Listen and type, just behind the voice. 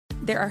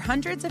There are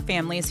hundreds of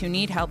families who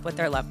need help with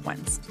their loved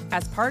ones.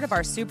 As part of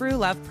our Subaru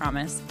Love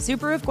Promise,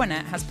 Subaru of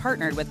Gwinnett has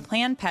partnered with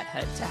Planned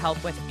Parenthood to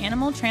help with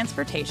animal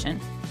transportation,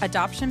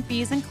 adoption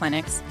fees and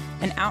clinics,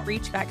 and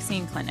outreach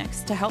vaccine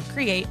clinics to help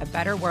create a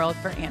better world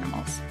for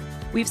animals.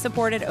 We've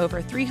supported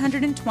over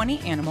 320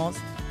 animals,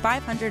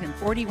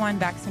 541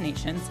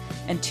 vaccinations,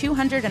 and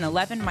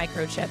 211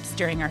 microchips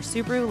during our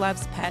Subaru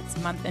Loves Pets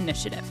Month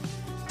initiative.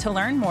 To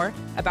learn more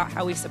about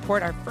how we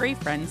support our furry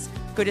friends,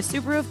 go to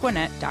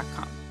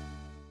SubaruofGwinnett.com.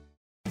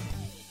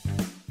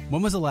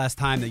 When was the last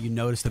time that you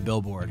noticed a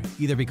billboard,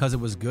 either because it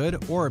was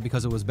good or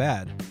because it was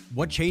bad?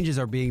 What changes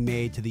are being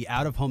made to the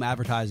out-of-home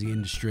advertising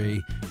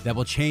industry that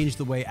will change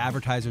the way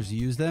advertisers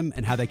use them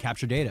and how they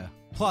capture data?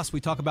 Plus,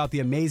 we talk about the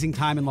amazing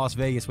time in Las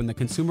Vegas when the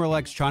Consumer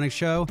Electronics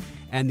Show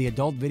and the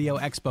Adult Video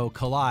Expo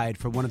collide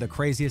for one of the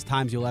craziest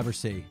times you'll ever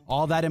see.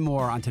 All that and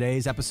more on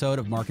today's episode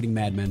of Marketing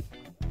Mad Men.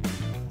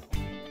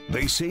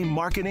 They say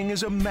marketing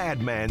is a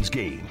madman's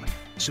game.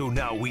 So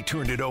now we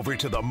turned it over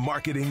to the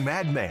Marketing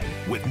Madman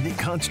with Nick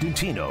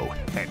Constantino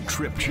and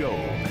Trip Job.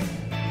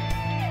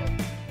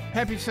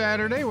 Happy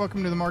Saturday.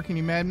 Welcome to the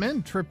Marketing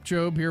Madmen. Trip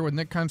Job here with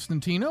Nick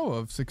Constantino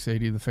of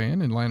 680 The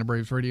Fan and Atlanta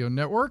Braves Radio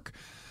Network.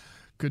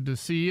 Good to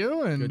see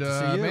you. And, Good to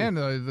see you. Man,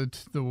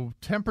 the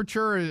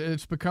temperature,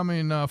 it's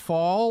becoming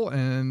fall,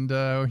 and,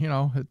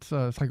 it's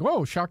like,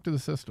 whoa, shock to the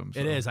system. So.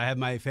 It is. I have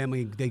my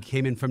family, they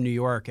came in from New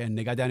York, and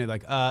they got down here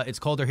like, it's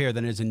colder here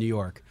than it is in New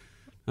York.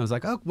 I was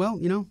like, oh, well,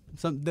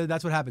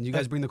 that's what happens. You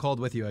guys bring the cold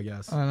with you, I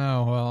guess. I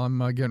know. Well, I'm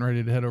getting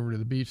ready to head over to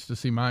the beach to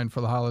see mine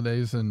for the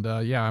holidays. And,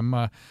 I'm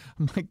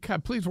like,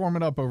 God, please warm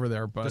it up over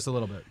there. But just a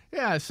little bit.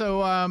 Yeah.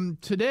 So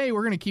today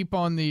we're going to keep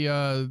on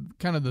the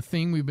kind of the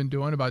theme we've been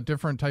doing about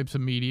different types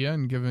of media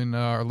and giving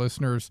our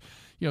listeners,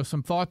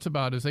 some thoughts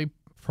about as they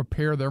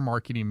prepare their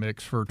marketing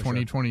mix for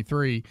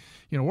 2023.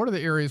 Sure. What are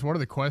the areas? What are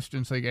the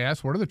questions they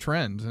ask? What are the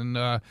trends?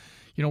 And,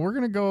 we're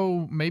going to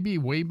go maybe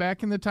way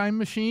back in the time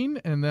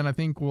machine, and then I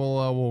think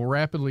we'll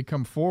rapidly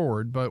come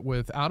forward, but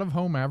with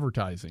out-of-home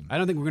advertising. I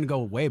don't think we're going to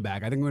go way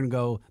back. I think we're going to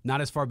go not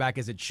as far back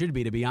as it should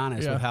be, to be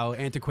honest, with how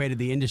antiquated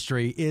the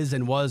industry is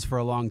and was for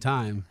a long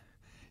time.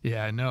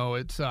 Yeah, no,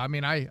 it's,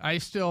 I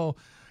still...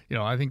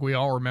 I think we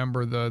all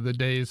remember the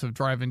days of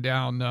driving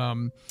down,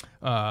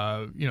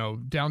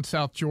 down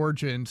South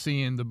Georgia and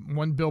seeing the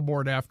one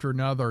billboard after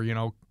another,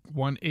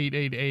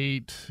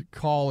 1-888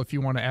 call if you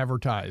want to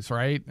advertise,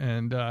 right?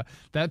 And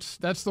that's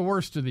the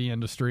worst of the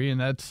industry, and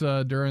that's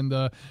during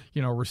the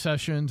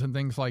recessions and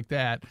things like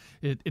that.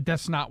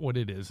 That's not what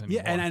it is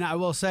anymore. Yeah, and I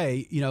will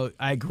say,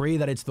 I agree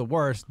that it's the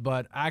worst,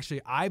 but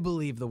actually I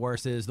believe the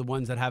worst is the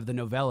ones that have the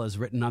novellas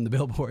written on the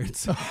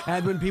billboards.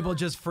 And when people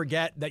just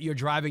forget that you're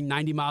driving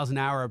 90 miles an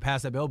hour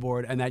past that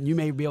billboard and that you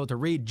may be able to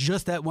read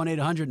just that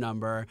 1-800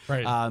 number.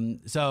 Right.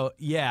 So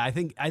yeah, I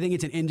think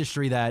it's an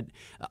industry that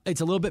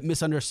it's a little bit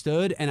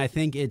misunderstood, and I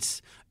think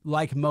it's,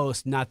 like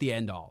most, not the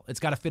end all. It's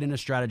got to fit in a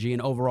strategy,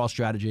 an overall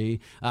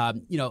strategy.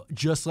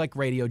 Just like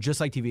radio, just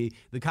like TV,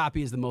 the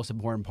copy is the most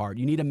important part.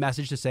 You need a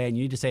message to say, and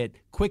you need to say it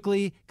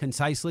quickly,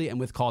 concisely, and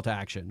with call to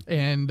action.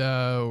 And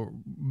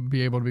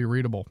be able to be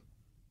readable.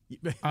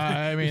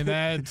 I mean,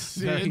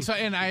 that's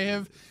and I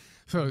have.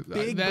 So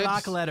big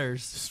block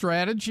letters.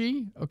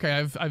 Strategy. Okay,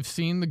 I've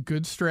seen the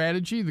good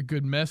strategy, the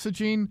good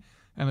messaging,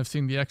 and I've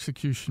seen the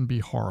execution be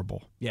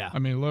horrible. Yeah. I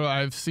mean,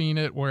 I've seen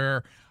it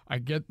where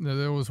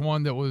there was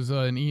one that was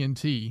an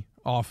ENT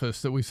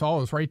office that we saw. It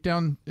was right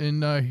down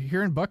in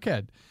here in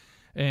Buckhead,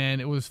 and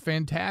it was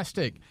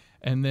fantastic.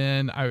 And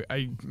then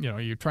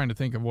you're trying to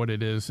think of what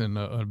it is in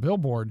a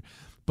billboard,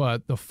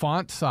 but the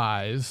font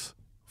size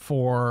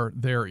for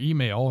their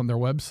email and their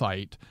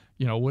website,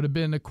 would have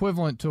been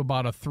equivalent to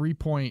about a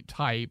 3-point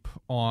type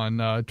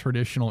on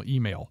traditional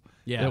email.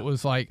 Yeah. It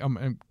was like,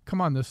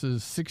 come on, this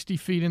is 60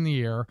 feet in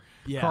the air.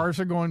 Yeah. Cars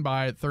are going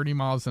by at 30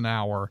 miles an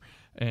hour.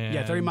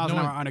 And 30 miles an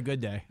hour on a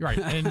good day. Right.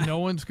 And no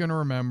one's going to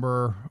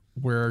remember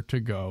where to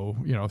go,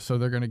 so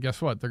they're going to,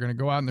 guess what? They're going to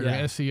go out and they're going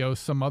to SEO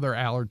some other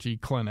allergy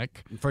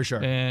clinic. For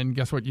sure. And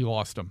guess what? You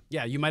lost them.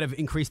 Yeah, you might have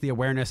increased the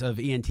awareness of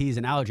ENTs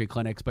and allergy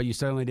clinics, but you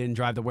certainly didn't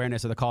drive the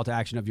awareness of the call to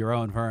action of your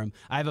own firm.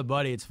 I have a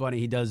buddy, it's funny,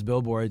 he does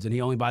billboards, and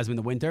he only buys them in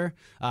the winter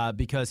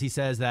because he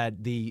says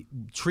that the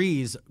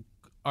trees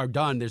are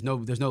done. There's no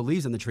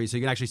leaves on the tree, so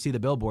you can actually see the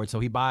billboard. So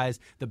he buys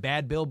the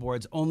bad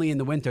billboards only in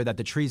the winter that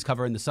the trees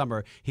cover in the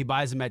summer. He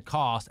buys them at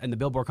cost, and the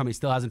billboard company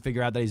still hasn't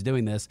figured out that he's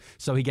doing this,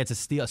 so he gets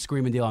a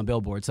screaming deal on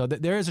billboards. So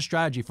there is a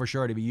strategy for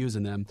sure to be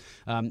using them.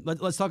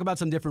 Let's talk about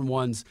some different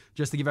ones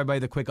just to give everybody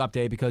the quick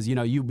update, because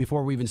you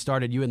before we even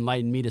started, you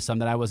enlightened me to some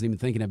that I wasn't even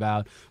thinking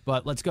about.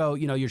 But let's go.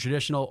 Your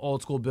traditional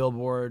old school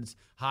billboards,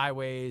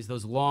 highways,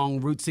 those long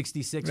Route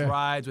 66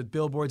 rides with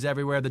billboards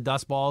everywhere, the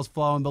dust balls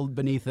flowing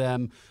beneath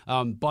them,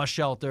 bus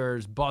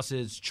shelters,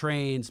 buses,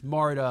 trains,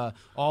 MARTA,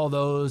 all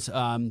those.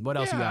 What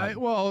else you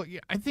got?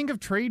 I think of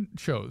trade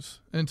shows.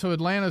 And so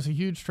Atlanta's a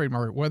huge trade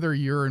market, whether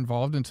you're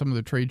involved in some of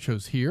the trade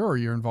shows here or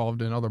you're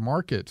involved in other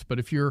markets. But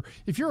if you're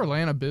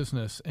Atlanta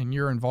business and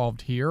you're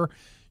involved here,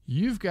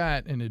 you've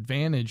got an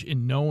advantage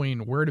in knowing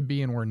where to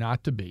be and where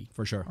not to be.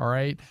 For sure. All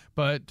right.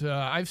 But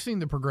I've seen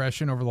the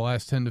progression over the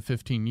last 10 to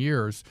 15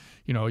 years.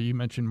 You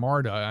mentioned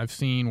MARTA. I've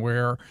seen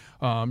where,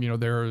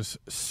 there's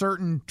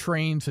certain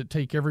trains that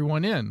take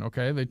everyone in.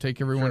 Okay. They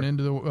take everyone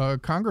into the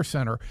Congress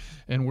Center,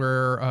 and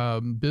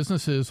where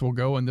businesses will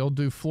go and they'll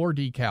do floor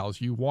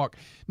decals. You walk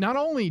not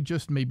only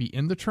just maybe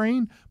in the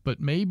train, but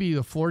maybe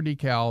the floor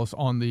decals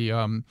on the,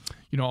 on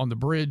the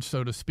bridge,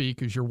 so to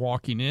speak, as you're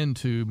walking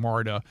into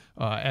MARTA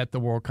at the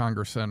World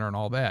Congress Center and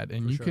all that.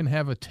 And you can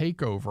have a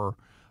takeover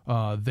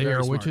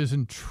there, which is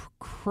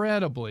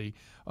incredibly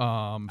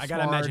I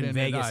gotta imagine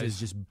Vegas is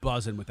just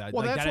buzzing with that.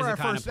 Well, like,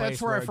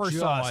 that's where I first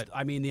saw it.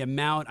 I mean, the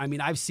amount. I mean,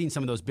 I've seen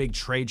some of those big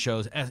trade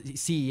shows,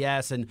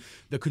 CES and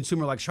the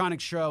Consumer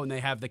Electronics Show, and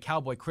they have the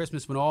Cowboy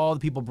Christmas when all the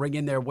people bring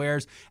in their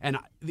wares. And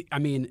I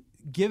mean,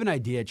 give an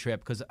idea, Trip,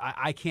 because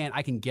I can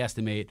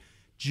guesstimate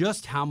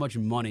just how much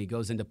money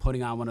goes into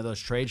putting on one of those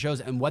trade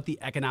shows and what the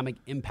economic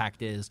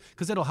impact is,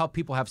 because it'll help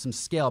people have some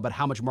scale about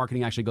how much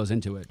marketing actually goes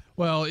into it.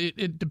 Well,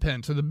 it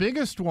depends. So the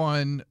biggest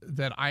one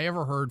that I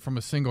ever heard from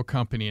a single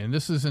company, and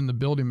this is in the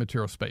building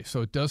material space,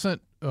 so it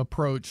doesn't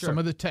approach some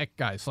of the tech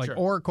guys like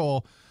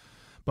Oracle,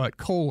 but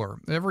Kohler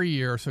every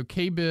year. So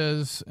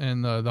KBIS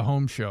and the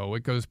Home Show,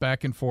 it goes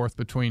back and forth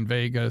between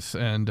Vegas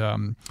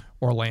and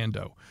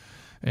Orlando.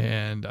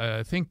 And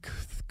I think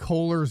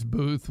Kohler's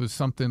booth was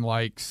something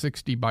like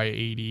 60 by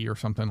 80 or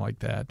something like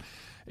that.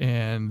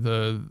 And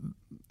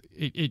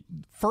it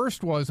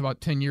first was about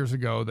 10 years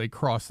ago, they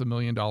crossed the $1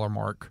 million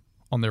mark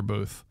on their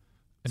booth.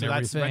 And so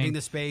that's renting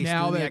the space,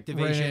 doing the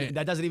activation.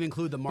 That doesn't even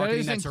include the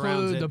marketing that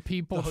surrounds it. The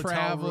people the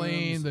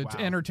traveling, the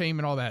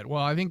entertainment, all that.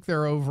 Well, I think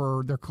they're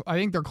I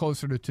think they're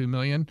closer to $2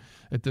 million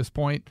at this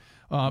point.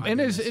 And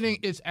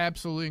it's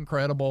absolutely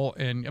incredible.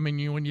 And I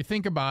mean, when you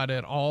think about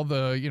it, all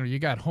the you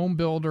got home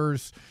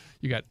builders,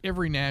 you got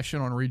every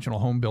national and regional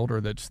home builder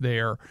that's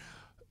there.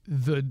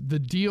 The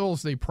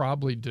deals they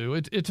probably do,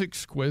 it's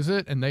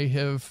exquisite, and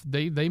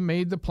they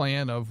made the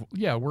plan of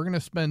we're going to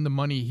spend the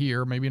money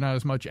here, maybe not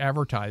as much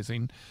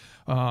advertising.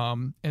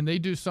 And they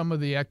do some of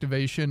the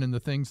activation and the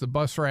things, the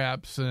bus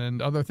wraps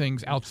and other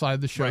things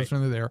outside the shows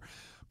when they're there.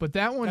 But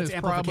that one is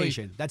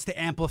amplification. That's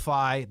to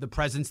amplify the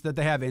presence that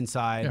they have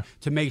inside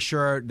to make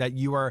sure that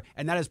you are,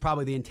 and that is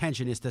probably the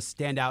intention, is to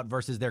stand out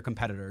versus their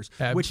competitors,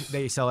 which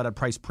they sell at a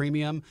price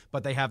premium,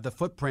 but they have the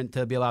footprint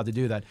to be allowed to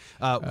do that.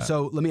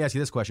 So let me ask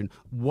you this question.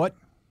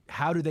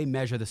 How do they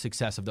measure the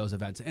success of those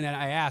events? And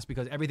I ask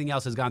because everything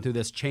else has gone through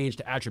this change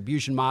to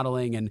attribution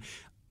modeling, and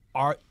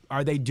are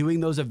they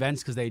doing those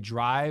events because they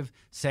drive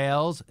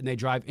sales and they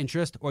drive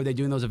interest, or are they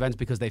doing those events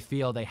because they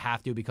feel they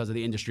have to because of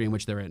the industry in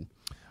which they're in?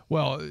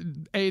 Well,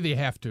 they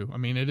have to. I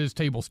mean, it is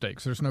table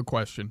stakes. There's no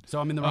question. So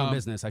I'm in the wrong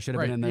business. I should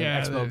have been in the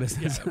expo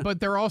business. But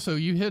they're also,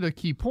 you hit a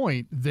key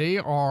point. They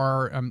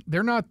are,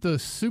 they're not the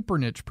super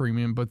niche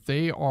premium, but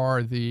they're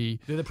the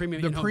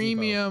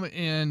premium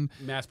in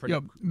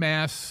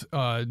mass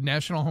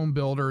national home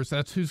builders.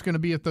 That's who's going to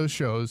be at those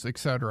shows, et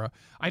cetera.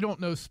 I don't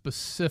know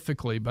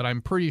specifically, but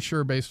I'm pretty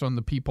sure based on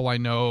the people I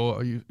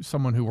know,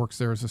 someone who works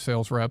there as a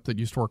sales rep that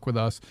used to work with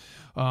us,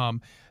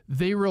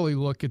 they really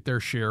look at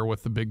their share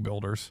with the big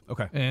builders.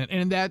 Okay.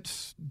 And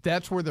that's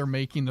where they're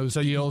making those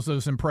deals,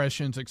 those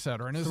impressions, et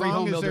cetera. And as three long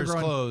home as builders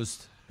they're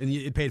closed, and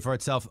it paid for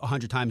itself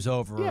 100 times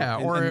over. Yeah,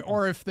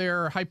 or if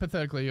they're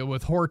hypothetically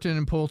with Horton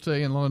and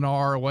Pulte and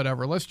Lennar or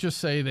whatever, let's just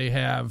say they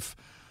have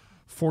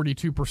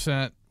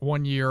 42%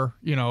 1 year,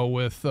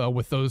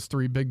 with those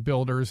three big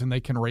builders, and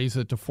they can raise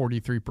it to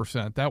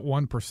 43%. That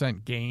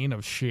 1% gain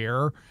of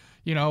share,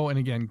 and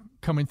again,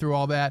 coming through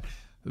all that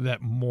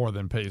more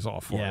than pays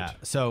off for it.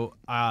 So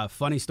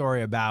funny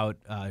story about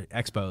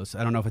expos.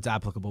 I don't know if it's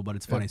applicable, but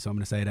it's funny, so I'm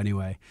going to say it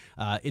anyway.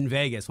 In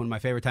Vegas, one of my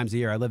favorite times of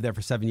year, I lived there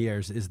for 7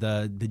 years, is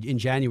in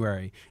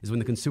January is when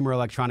the Consumer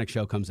Electronics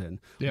Show comes in.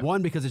 Yeah.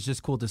 One, because it's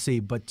just cool to see,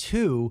 but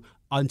two,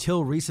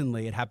 until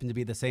recently, it happened to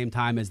be the same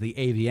time as the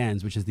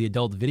AVNs, which is the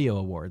Adult Video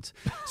Awards.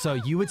 So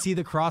you would see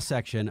the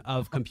cross-section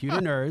of computer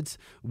nerds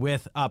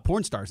with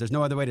porn stars, there's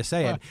no other way to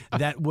say it,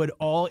 that would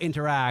all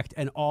interact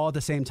and all at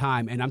the same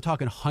time. And I'm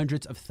talking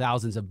hundreds of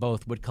thousands of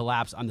both would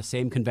collapse on the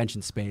same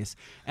convention space.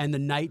 And the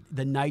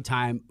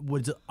nighttime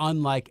was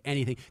unlike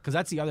anything, because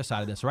that's the other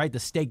side of this, right? The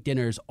steak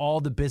dinners,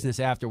 all the business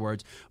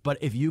afterwards. But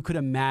if you could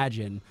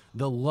imagine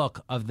the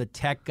look of the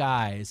tech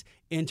guys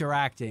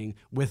interacting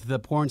with the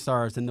porn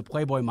stars and the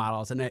Playboy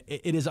models, and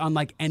it is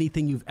unlike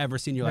anything you've ever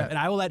seen in your life. And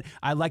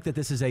I like that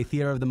this is a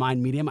theater of the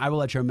mind medium. I will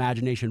let your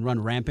imagination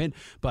run rampant,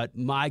 but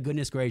my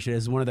goodness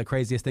gracious, is one of the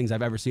craziest things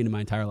I've ever seen in my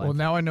entire life. Well,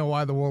 now I know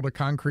why the World of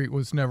Concrete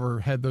was never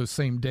had those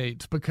same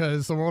dates,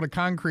 because the World of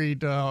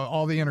Concrete,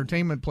 all the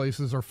entertainment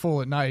places are full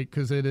at night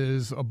because it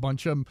is a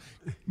bunch of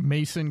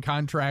mason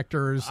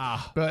contractors.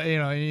 But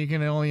you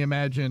can only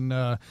imagine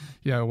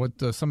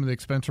what some of the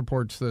expense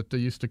reports that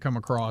used to come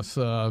across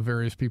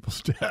various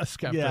people's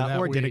desk after that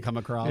or week. didn't come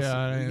across.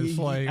 Yeah, it's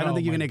like, I don't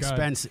think you can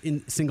expense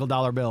in single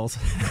dollar bills.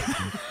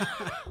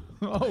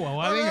 Oh, well,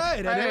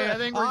 I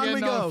think we're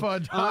getting off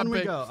topic. On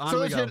we go.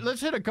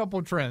 Let's hit a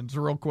couple trends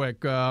real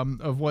quick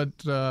of what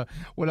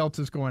else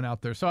is going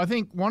out there. So I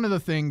think one of the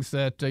things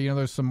that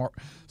there's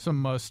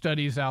some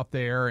studies out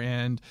there,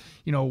 and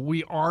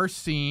we are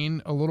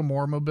seeing a little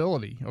more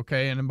mobility.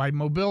 Okay, and by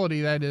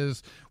mobility, that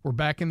is we're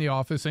back in the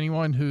office.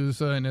 Anyone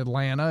who's in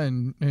Atlanta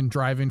and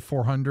driving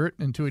 400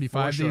 and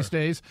 285 these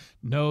days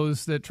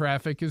knows that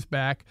traffic is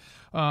back.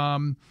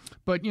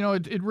 But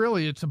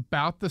it's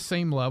about the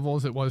same level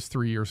as it was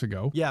 3 years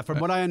ago. Yeah, from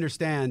what I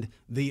understand,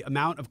 the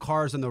amount of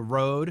cars on the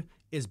road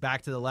is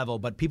back to the level,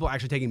 but people are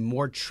actually taking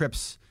more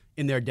trips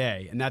in their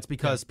day. And that's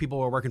because people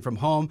are working from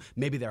home.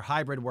 Maybe they're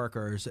hybrid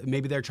workers.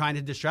 Maybe they're trying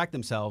to distract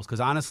themselves. Because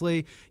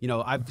honestly,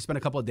 I've spent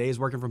a couple of days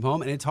working from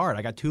home, and it's hard.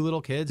 I got 2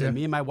 little kids, and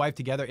me and my wife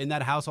together in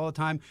that house all the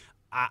time.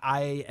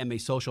 I am a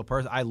social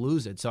person. I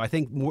lose it. So I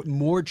think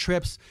more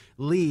trips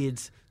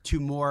leads to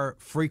more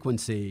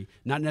frequency.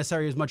 Not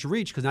necessarily as much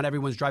reach, because not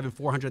everyone's driving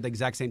 400 at the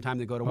exact same time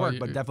to go to work,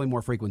 but definitely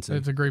more frequency.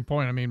 That's a great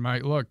point. I mean,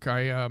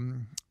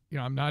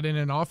 I'm not in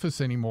an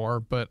office anymore,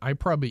 but I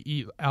probably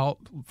eat out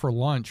for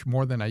lunch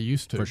more than I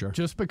used to. For sure.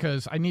 Just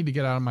because I need to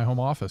get out of my home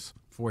office.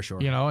 For sure.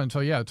 And so,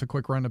 it's a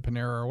quick run to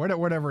Panera or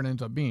whatever it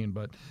ends up being,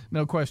 but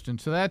no question.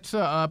 So that's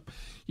up,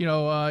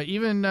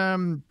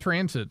 even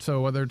transit.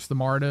 So whether it's the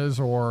MARTAs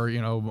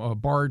or,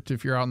 BART,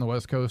 if you're out on the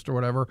West Coast or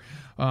whatever,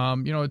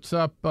 it's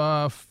up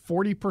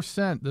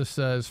 40%, this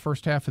says,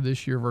 first half of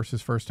this year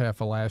versus first half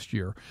of last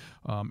year.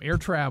 Air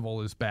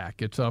travel is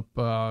back. It's up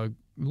a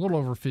little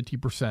over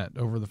 50%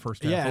 over the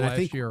first half of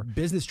last year.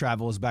 Business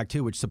travel is back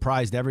too, which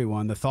surprised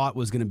everyone. The thought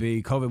was going to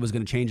be COVID was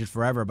going to change it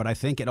forever, but I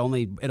think it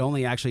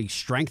only actually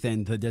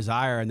strengthened the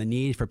desire and the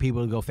need for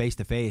people to go face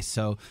to face.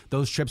 So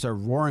those trips are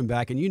roaring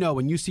back. And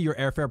when you see your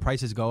airfare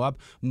prices go up,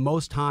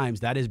 most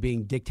times that is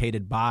being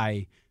dictated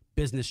by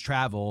business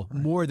travel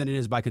more than it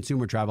is by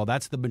consumer travel.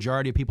 That's the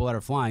majority of people that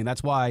are flying.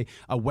 That's why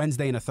a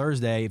Wednesday and a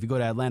Thursday, if you go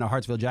to Atlanta,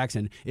 Hartsfield,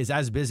 Jackson, is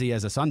as busy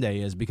as a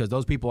Sunday is, because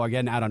those people are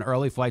getting out on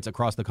early flights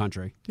across the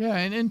country. Yeah,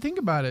 and think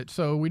about it.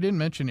 So we didn't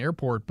mention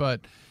airport,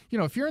 but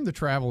if you're in the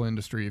travel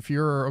industry, if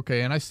you're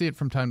and I see it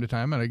from time to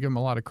time, and I give them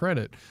a lot of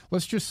credit.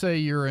 Let's just say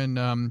you're in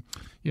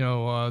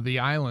the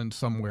island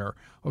somewhere.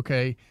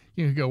 Okay,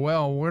 you go,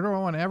 well, where do I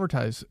want to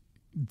advertise?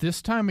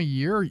 This time of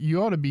year,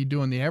 you ought to be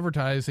doing the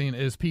advertising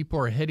as people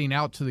are heading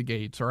out to the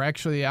gates or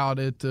actually out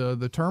at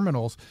the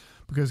terminals,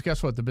 because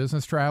guess what? The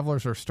business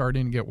travelers are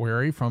starting to get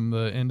wary from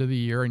the end of the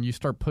year, and you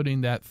start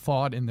putting that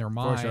thought in their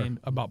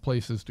mind about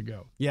places to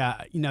go.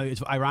 Yeah,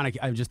 it's ironic.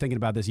 I was just thinking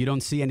about this. You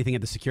don't see anything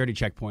at the security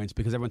checkpoints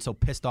because everyone's so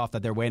pissed off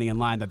that they're waiting in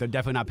line that they're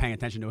definitely not paying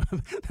attention to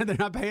that they're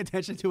not paying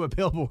attention to a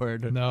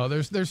billboard. No,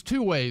 there's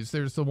 2 ways.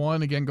 There's the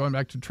one, again, going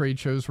back to trade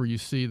shows, where you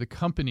see the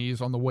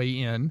companies on the way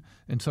in,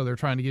 and so they're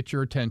trying to get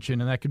your attention,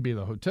 and that could be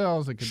the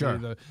hotels, it could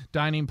be the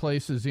dining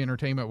places, the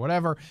entertainment,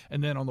 whatever.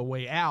 And then on the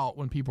way out,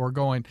 when people are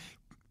going,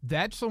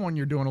 that's the one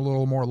you're doing a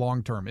little more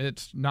long-term.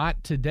 It's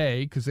not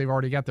today because they've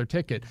already got their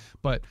ticket,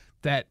 but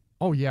that,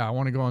 oh, yeah, I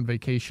want to go on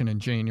vacation in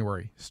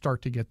January.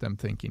 Start to get them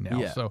thinking now.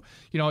 Yeah. So,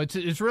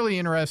 it's really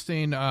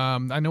interesting.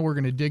 I know we're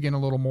going to dig in a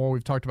little more.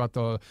 We've talked about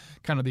the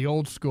kind of the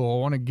old school.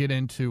 I want to get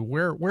into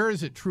where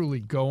is it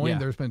truly going? Yeah.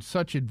 There's been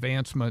such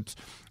advancements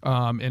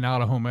in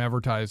out-of-home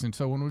advertising.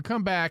 So when we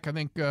come back, I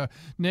think,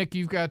 Nick,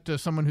 you've got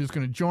someone who's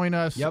going to join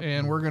us,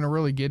 and we're going to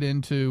really get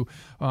into,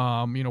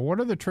 what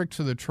are the tricks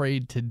of the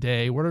trade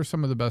today? What are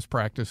some of the best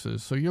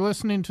practices? So you're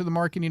listening to the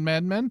Marketing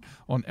Madmen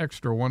on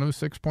Extra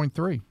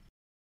 106.3.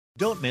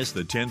 Don't miss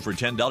the 10 for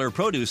 $10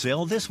 produce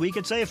sale this week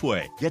at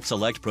Safeway. Get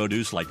select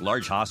produce like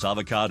large Hass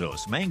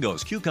avocados,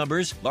 mangoes,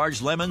 cucumbers,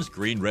 large lemons,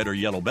 green, red, or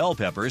yellow bell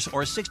peppers,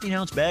 or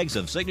 16-ounce bags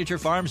of Signature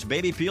Farms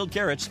baby peeled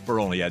carrots for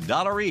only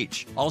 $1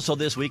 each. Also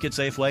this week at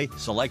Safeway,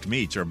 select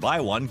meats or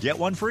buy one, get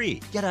one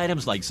free. Get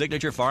items like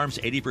Signature Farms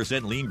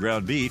 80% lean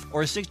ground beef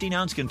or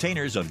 16-ounce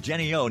containers of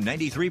Jenny O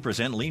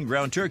 93% lean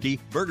ground turkey,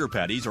 burger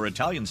patties or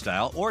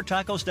Italian-style or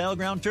taco-style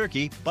ground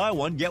turkey. Buy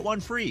one, get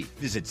one free.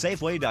 Visit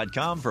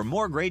Safeway.com for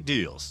more great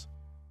deals.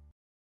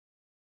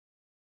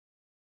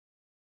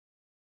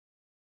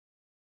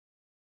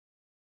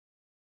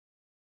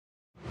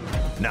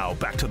 Now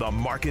back to the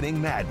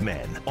Marketing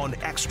Madmen on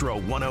Extra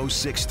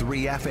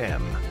 106.3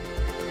 FM.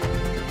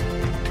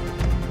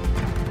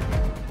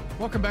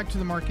 Welcome back to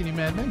the Marketing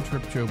Madmen.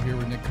 Trip Job here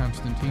with Nick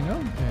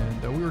Constantino,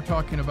 and we were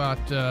talking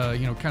about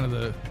kind of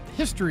the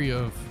history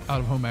of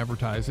out-of-home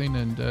advertising,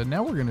 and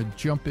now we're going to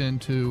jump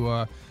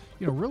into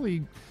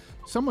really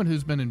someone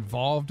who's been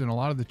involved in a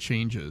lot of the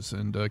changes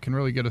and can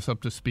really get us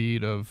up to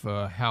speed of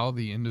how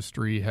the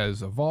industry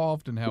has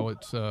evolved and how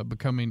it's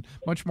becoming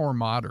much more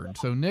modern.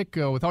 So, Nick,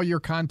 with all your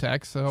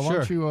contacts, why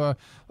don't you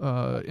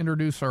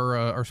introduce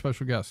our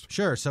special guest?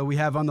 Sure. So we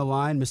have on the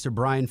line Mr.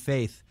 Brian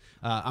Faith.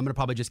 I'm going to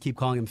probably just keep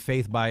calling him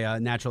Faith by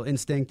natural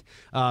instinct.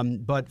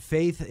 But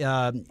Faith,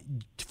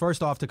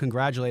 first off, to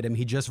congratulate him,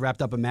 he just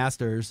wrapped up a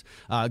master's.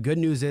 Good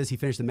news is he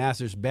finished the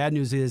master's. Bad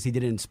news is he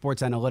did it in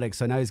sports analytics,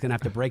 so now he's going to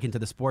have to break into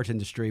the sports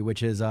industry,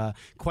 which is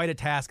quite a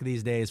task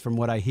these days from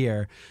what I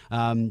hear.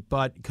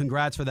 But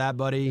congrats for that,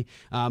 buddy.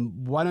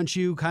 Why don't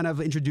you kind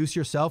of introduce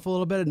yourself a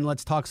little bit, and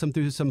let's talk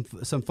through some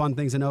fun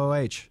things in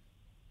OOH.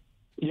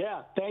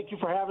 Yeah, thank you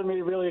for having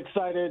me. Really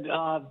excited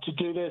to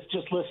do this.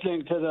 Just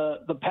listening to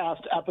the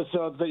past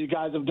episodes that you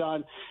guys have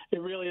done,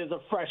 it really is a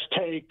fresh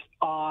take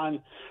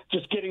on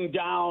just getting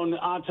down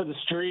onto the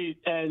street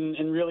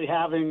and really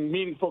having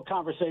meaningful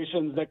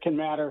conversations that can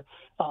matter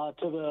to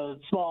the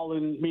small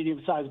and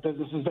medium-sized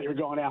businesses that you're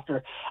going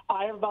after.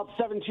 I have about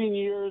 17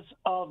 years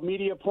of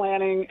media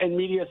planning and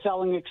media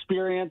selling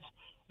experience.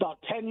 About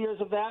 10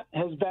 years of that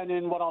has been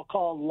in what I'll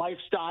call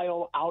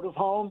lifestyle out of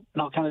home,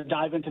 and I'll kind of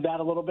dive into that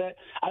a little bit.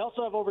 I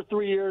also have over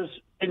 3 years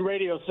in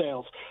radio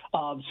sales,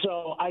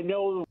 so I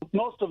know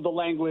most of the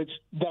language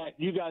that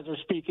you guys are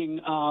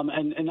speaking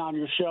and on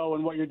your show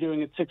and what you're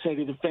doing at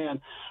 680 The Fan.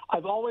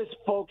 I've always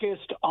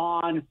focused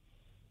on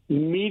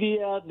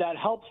media that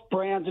helps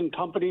brands and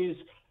companies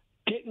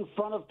get in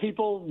front of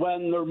people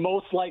when they're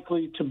most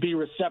likely to be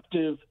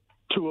receptive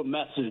to a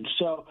message.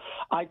 So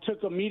I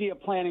took a media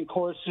planning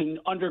course in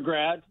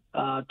undergrad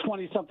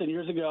 20-something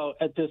years ago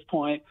at this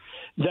point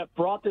that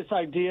brought this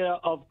idea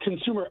of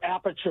consumer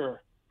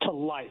aperture to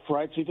life,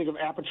 right? So you think of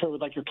aperture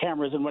with like your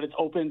cameras and when it's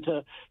open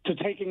to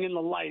taking in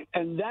the light.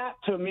 And that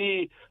to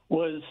me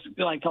was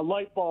like a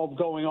light bulb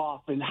going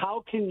off. And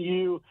how can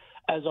you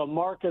as a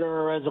marketer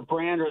or as a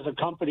brand or as a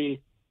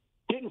company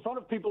get in front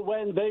of people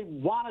when they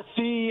want to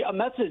see a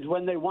message,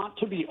 when they want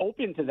to be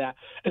open to that,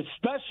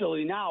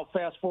 especially now,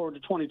 fast forward to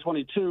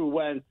 2022,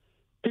 when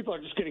people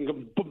are just getting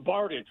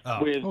bombarded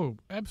with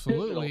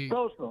absolutely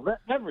digital, social,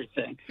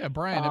 everything. Yeah,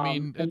 Brian. I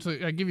mean,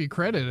 I give you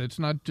credit. It's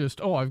not just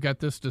I've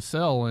got this to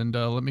sell, and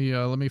let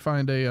me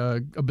find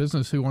a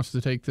business who wants to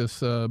take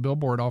this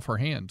billboard off our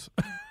hands.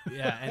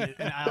 Yeah,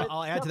 and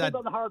I'll add to that.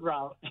 On the hard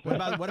route. What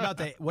about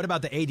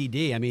the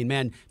ADD? I mean,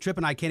 man, Tripp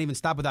and I can't even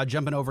stop without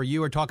jumping over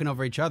you or talking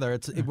over each other.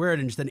 We're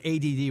in just an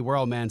ADD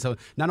world, man. So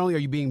not only are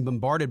you being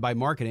bombarded by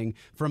marketing,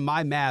 from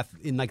my math,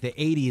 in like the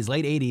 80s,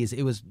 late 80s,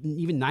 it was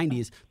even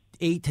 90s.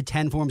 8 to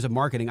 10 forms of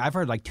marketing. I've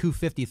heard like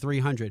 250,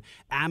 300.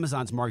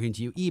 Amazon's marketing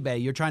to you.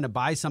 eBay, you're trying to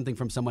buy something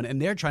from someone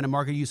and they're trying to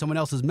market you someone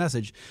else's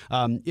message.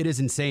 It is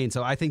insane.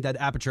 So I think that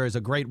aperture is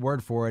a great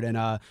word for it,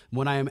 and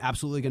one I am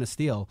absolutely going to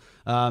steal.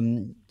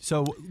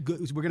 So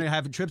we're going to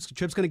have Tripp's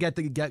going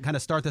to get kind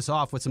of start this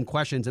off with some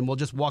questions, and we'll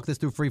just walk this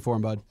through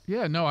freeform, bud.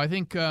 Yeah, no, I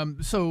think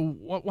so.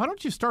 Why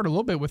don't you start a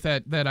little bit with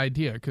that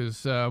idea?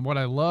 Because what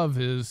I love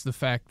is the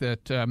fact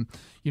that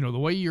the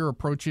way you're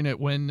approaching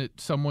it, when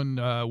someone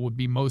would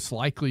be most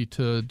likely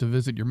to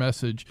visit your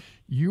message,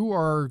 you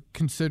are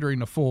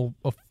considering a full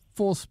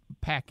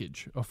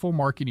package, a full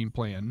marketing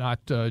plan, not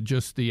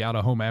just the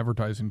out-of-home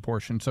advertising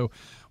portion. So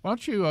why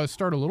don't you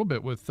start a little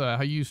bit with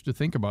how you used to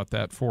think about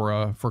that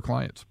for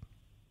clients?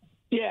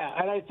 Yeah,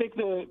 and I think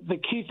the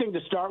key thing to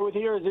start with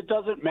here is it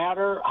doesn't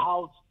matter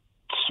how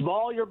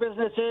small your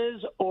business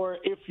is or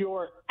if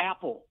you're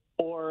Apple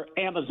or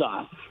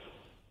Amazon.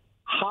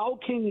 How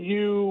can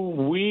you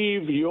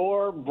weave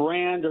your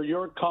brand or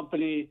your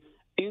company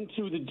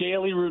into the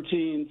daily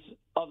routines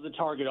of the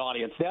target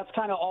audience? That's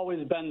kind of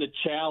always been the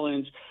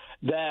challenge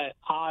that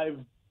I've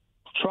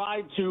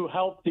tried to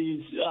help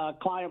these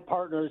client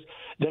partners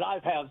that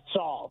I've had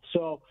solve.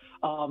 So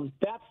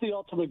that's the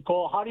ultimate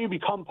goal. How do you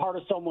become part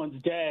of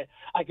someone's day?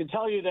 I can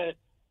tell you that,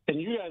 and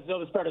you guys know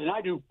this better than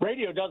I do,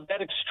 radio does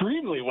that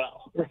extremely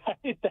well,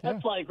 right?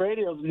 That's like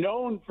radio's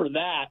known for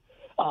that.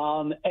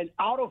 And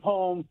out of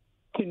home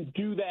can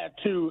do that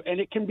too. And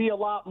it can be a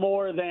lot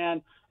more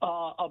than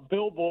a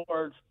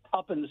billboard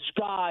up in the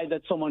sky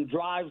that someone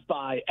drives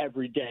by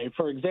every day.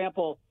 For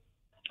example,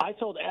 I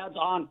sold ads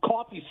on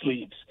coffee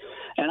sleeves,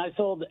 and I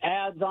sold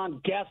ads on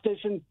gas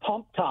station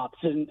pump tops,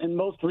 and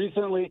most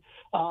recently,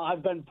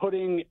 I've been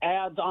putting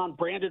ads on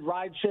branded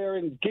rideshare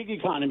and gig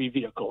economy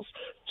vehicles.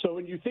 So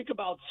when you think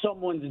about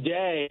someone's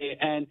day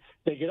and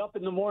they get up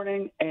in the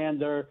morning and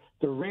their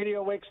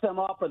radio wakes them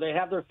up, or they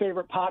have their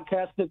favorite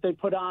podcast that they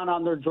put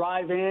on their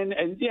drive in,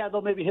 and yeah,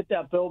 they'll maybe hit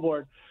that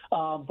billboard,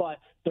 but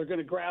they're going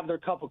to grab their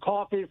cup of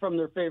coffee from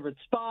their favorite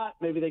spot.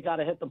 Maybe they got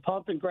to hit the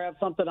pump and grab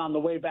something on the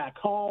way back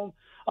home.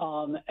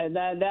 And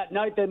then that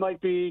night they might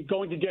be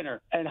going to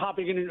dinner and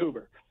hopping in an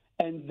Uber.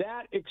 And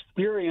that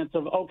experience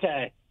of,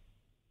 okay,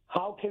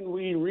 how can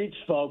we reach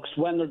folks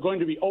when they're going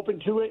to be open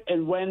to it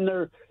and when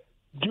they're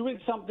doing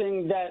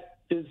something that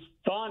is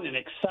fun and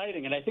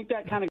exciting? And I think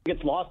that kind of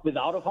gets lost with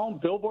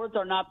out-of-home. Billboards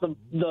are not the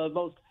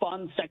most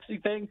fun, sexy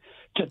thing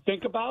to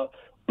think about.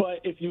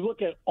 But if you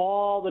look at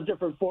all the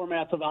different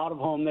formats of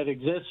out-of-home that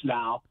exist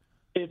now,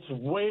 it's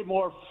way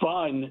more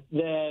fun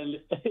than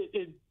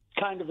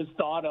kind of is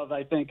thought of,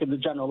 I think, in the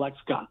general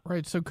lexicon.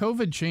 Right. So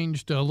COVID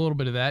changed a little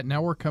bit of that.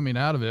 Now we're coming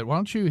out of it. Why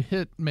don't you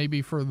hit,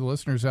 maybe for the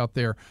listeners out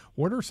there,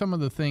 what are some of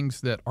the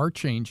things that are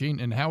changing,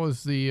 and how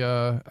has the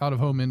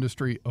out-of-home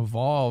industry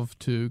evolved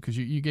to, because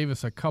you gave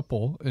us a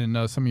couple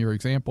in some of your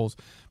examples,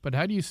 but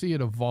how do you see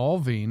it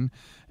evolving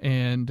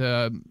and,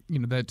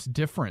 that's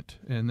different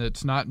and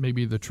that's not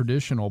maybe the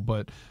traditional,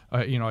 but,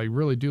 I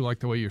really do like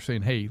the way you're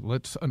saying, hey,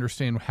 let's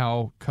understand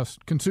how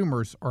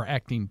consumers are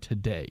acting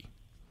today.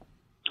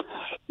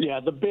 Yeah,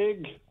 the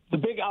big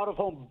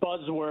out-of-home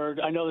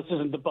buzzword, I know this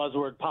isn't the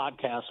buzzword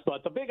podcast,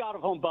 but the big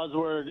out-of-home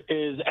buzzword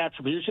is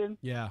attribution.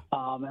 Yeah.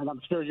 And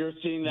I'm sure you're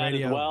seeing that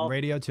as well.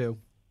 Radio too.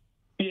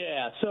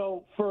 Yeah,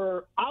 so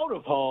for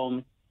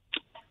out-of-home,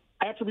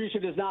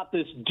 attribution is not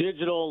this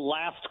digital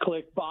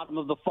last-click,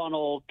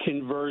 bottom-of-the-funnel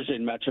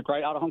conversion metric,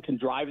 right? Out-of-home can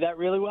drive that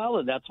really well,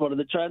 and that's one of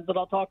the trends that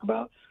I'll talk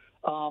about.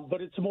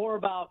 But it's more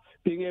about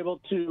being able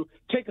to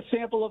take a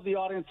sample of the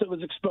audience that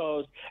was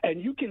exposed, and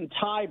you can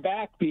tie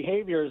back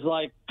behaviors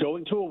like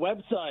going to a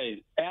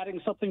website, adding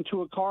something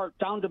to a cart,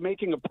 down to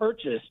making a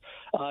purchase.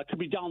 It could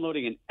be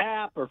downloading an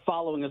app or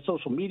following a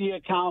social media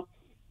account.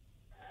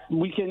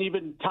 We can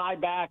even tie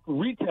back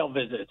retail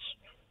visits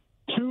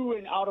to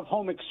an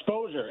out-of-home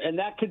exposure. And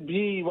that could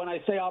be, when I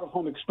say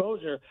out-of-home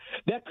exposure,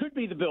 that could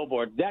be the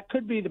billboard. That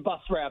could be the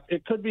bus wrap.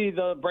 It could be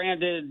the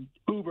branded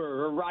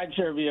Uber or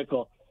rideshare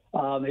vehicle.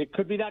 It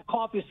could be that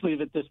coffee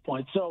sleeve at this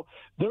point. So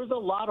there's a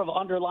lot of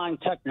underlying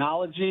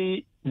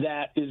technology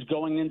that is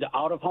going into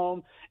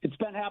out-of-home. It's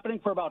been happening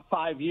for about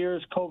 5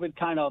 years. COVID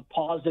kind of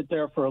paused it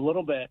there for a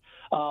little bit,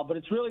 but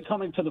it's really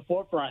coming to the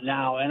forefront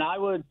now. And I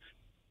would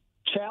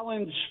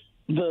challenge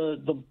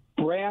the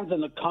brands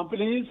and the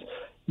companies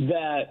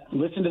that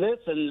listen to this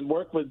and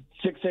work with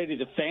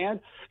 680 The Fan.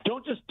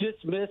 Don't just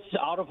dismiss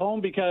out-of-home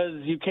because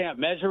you can't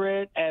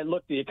measure it. And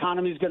look, the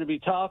economy is going to be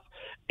tough.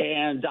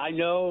 And I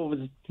know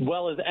as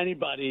well as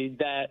anybody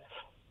that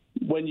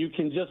when you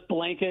can just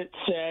blanket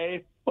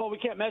say, well, we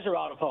can't measure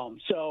out-of-home,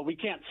 so we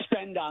can't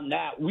spend on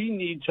that. We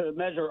need to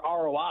measure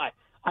ROI.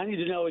 I need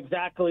to know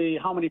exactly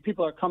how many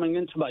people are coming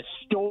into my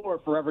store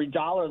for every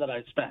dollar that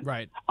I spend.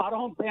 Right.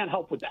 Out-of-home can't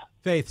help with that.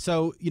 Faith,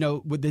 so,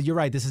 you're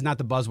right. This is not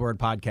the buzzword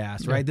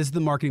podcast, right? This is the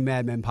Marketing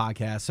Madmen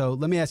podcast. So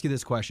let me ask you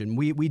this question.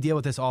 We deal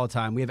with this all the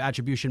time. We have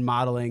attribution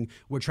modeling.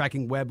 We're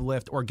tracking web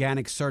lift,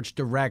 organic search,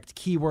 direct,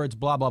 keywords,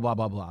 blah, blah, blah,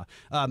 blah, blah.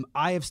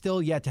 I have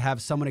still yet to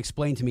have someone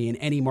explain to me in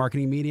any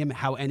marketing medium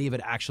how any of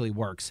it actually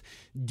works.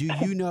 Do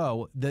you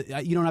know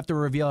that you don't have to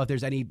reveal if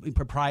there's any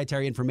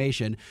proprietary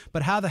information,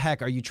 but how the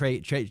heck are you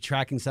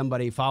tracking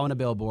somebody following a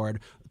billboard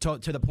to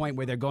the point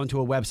where they're going to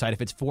a website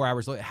if it's 4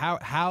 hours late?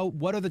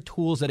 What are the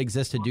tools that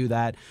exist to do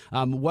that?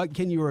 What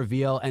can you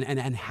reveal,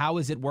 and how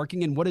is it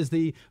working, and what is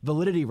the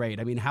validity rate?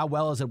 I mean, how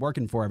well is it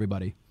working for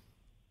everybody?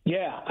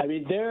 Yeah, I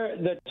mean,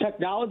 the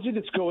technology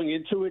that's going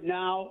into it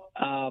now,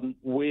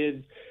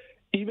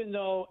 even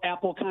though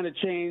Apple kind of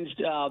changed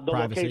the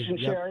privacy, location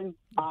sharing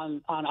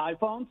on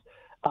iPhones,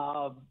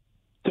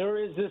 there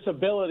is this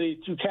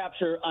ability to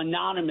capture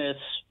anonymous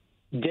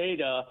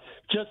data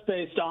just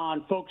based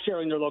on folks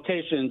sharing their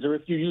locations, or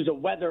if you use a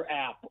weather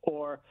app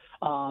or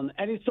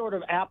any sort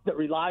of app that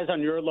relies on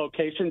your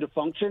location to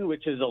function,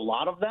 which is a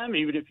lot of them,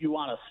 even if you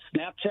want a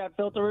Snapchat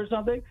filter or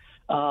something.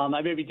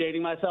 I may be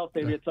dating myself.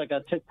 Maybe it's like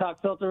a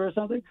TikTok filter or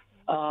something.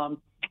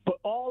 But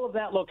all of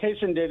that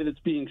location data that's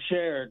being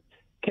shared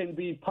can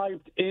be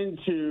piped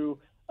into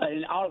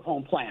an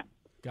out-of-home plan.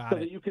 So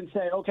that you can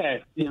say,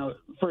 okay,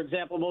 for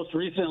example, most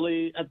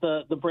recently at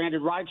the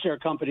branded rideshare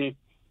company,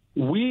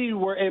 we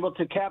were able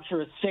to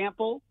capture a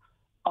sample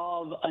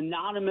of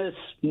anonymous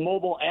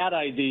mobile ad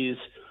IDs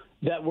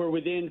that were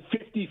within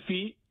 50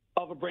 feet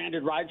of a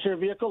branded rideshare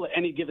vehicle at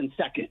any given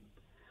second.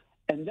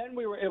 And then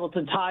we were able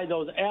to tie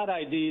those ad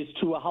IDs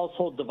to a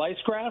household device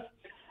graph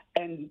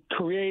and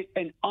create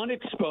an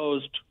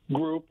unexposed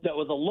group that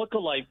was a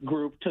lookalike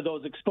group to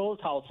those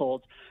exposed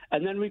households.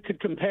 And then we could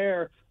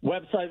compare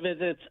website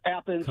visits,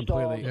 app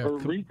installs, or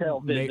retail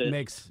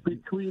visits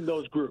between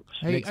those groups.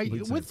 Hey,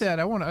 with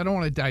that, I don't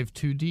want to dive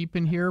too deep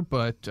in here,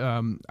 but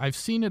I've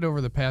seen it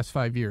over the past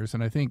 5 years,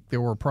 and I think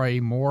there were probably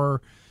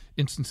more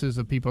instances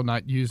of people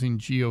not using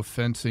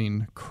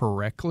geofencing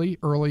correctly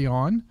early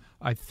on.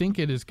 I think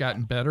it has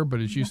gotten better, but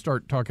as you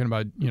start talking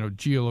about,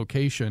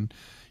 geolocation,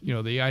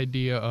 the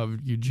idea of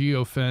you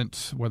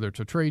geofence, whether it's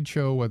a trade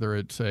show, whether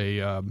it's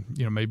a,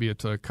 maybe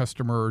it's a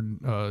customer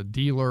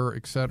dealer,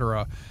 et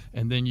cetera,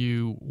 and then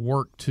you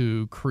work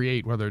to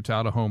create, whether it's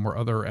out of home or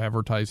other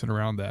advertising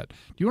around that.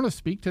 Do you want to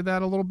speak to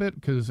that a little bit?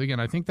 Because, again,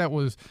 I think that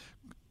was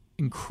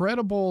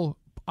incredible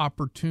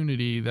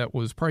opportunity that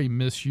was probably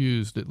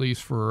misused, at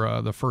least for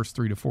the first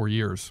 3 to 4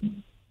 years.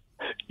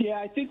 Yeah,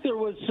 I think there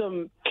was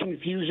some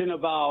confusion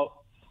about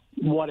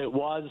what it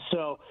was.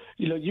 So,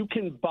 you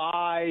can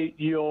buy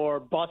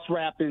your bus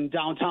wrap in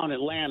downtown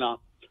Atlanta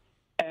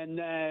and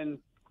then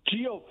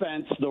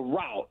geofence the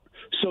route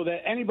so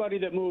that anybody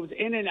that moves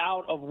in and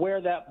out of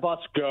where that bus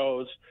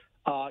goes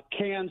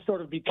can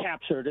sort of be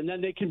captured. And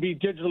then they can be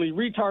digitally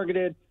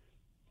retargeted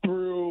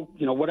through,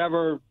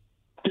 whatever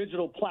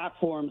digital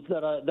platforms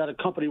that a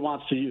company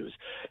wants to use.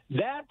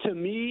 That, to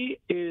me,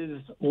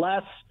 is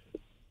less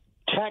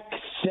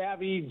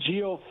tech-savvy,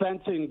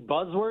 geofencing,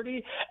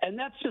 buzzwordy, and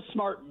that's just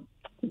smart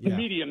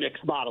media mix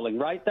modeling,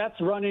 right? That's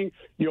running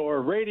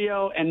your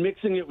radio and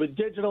mixing it with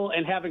digital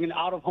and having an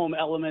out-of-home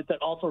element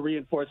that also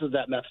reinforces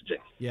that messaging.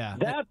 Yeah.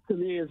 That, to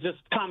me, is just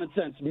common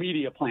sense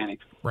media planning.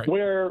 Right.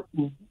 Where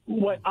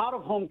what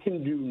out-of-home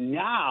can do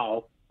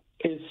now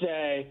is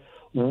say,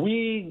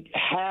 we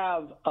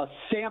have a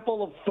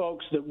sample of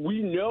folks that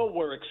we know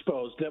were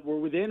exposed, that were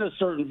within a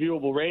certain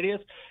viewable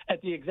radius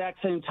at the exact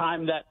same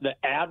time that the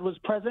ad was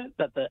present,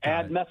 that the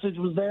ad message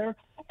was there,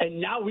 and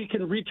now we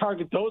can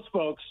retarget those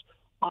folks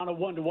on a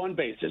one-to-one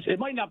basis. It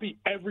might not be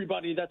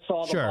everybody that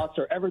saw the bus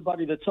or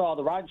everybody that saw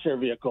the rideshare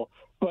vehicle,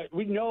 but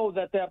we know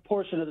that that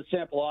portion of the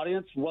sample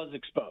audience was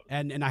exposed.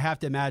 And I have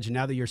to imagine,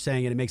 now that you're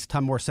saying it, it makes a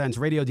ton more sense.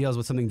 Radio deals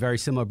with something very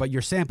similar, but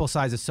your sample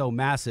size is so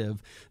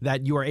massive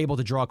that you are able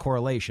to draw a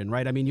correlation,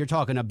 right? I mean, you're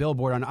talking a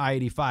billboard on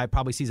I-85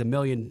 probably sees 1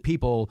 million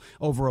people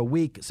over a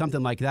week,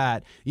 something like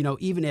that. You know,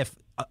 even if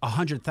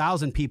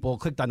 100,000 people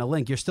clicked on a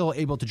link, you're still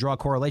able to draw a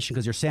correlation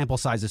because your sample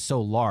size is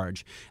so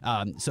large.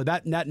 So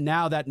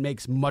that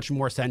makes much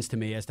more sense to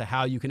me as to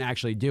how you can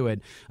actually do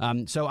it.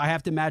 So I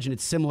have to imagine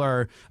it's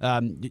similar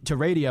to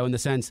radio in the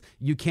sense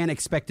you can't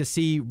expect to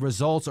see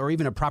results or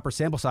even a proper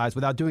sample size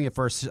without doing it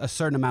for a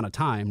certain amount of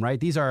time, right?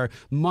 These are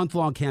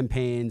month-long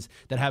campaigns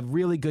that have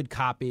really good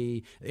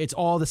copy. It's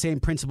all the same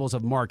principles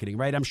of marketing,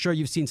 right? I'm sure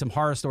you've seen some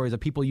horror stories of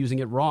people using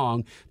it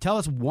wrong. Tell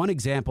us one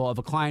example of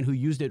a client who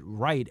used it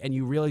right and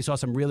you really saw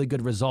some really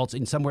good results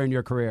in somewhere in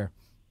your career.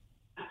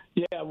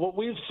 Yeah, what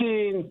we've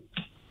seen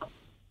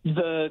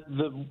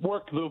the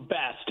work the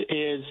best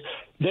is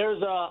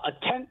there's a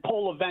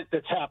tentpole event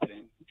that's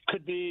happening. It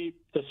could be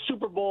the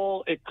Super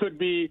Bowl. It could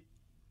be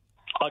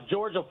a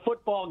Georgia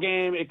football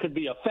game. It could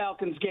be a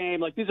Falcons game.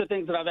 Like, these are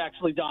things that I've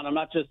actually done. I'm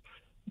not just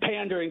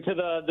pandering to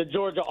the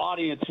Georgia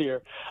audience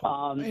here.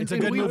 It's a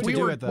good move to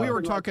do it, though. We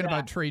were talking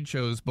about trade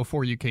shows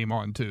before you came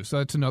on, too. So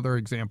that's another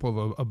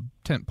example of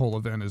a tentpole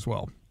event as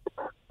well.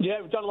 Yeah,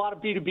 we've done a lot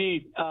of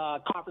B2B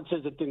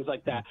conferences and things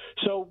like that.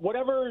 So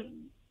whatever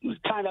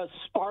kind of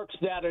sparks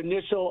that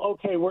initial,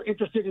 okay, we're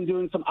interested in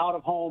doing some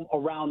out-of-home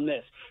around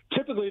this.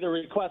 Typically, the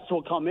requests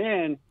will come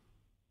in,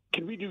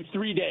 can we do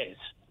 3 days?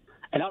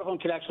 And out-of-home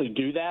can actually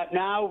do that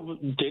now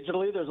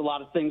digitally. There's a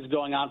lot of things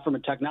going on from a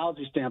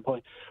technology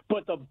standpoint.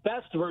 But the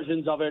best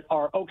versions of it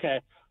are, okay,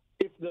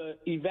 if the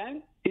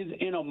event is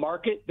in a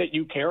market that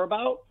you care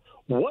about,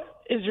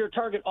 what is your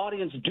target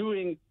audience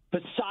doing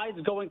besides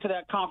going to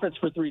that conference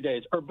for 3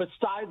 days or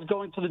besides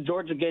going to the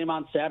Georgia game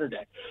on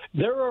Saturday?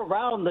 They're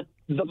around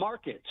the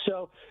market.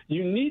 So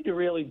you need to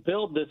really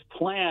build this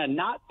plan,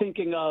 not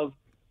thinking of,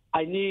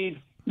 I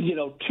need,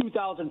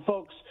 2,000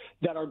 folks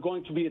that are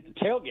going to be at the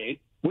tailgate,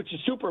 which is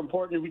super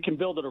important, and we can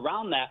build it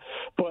around that.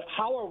 But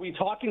how are we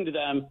talking to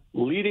them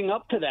leading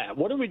up to that?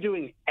 What are we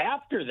doing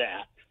after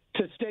that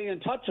to stay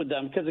in touch with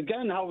them? Because,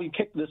 again, how we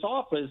kick this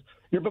off is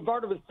you're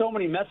bombarded with so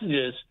many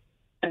messages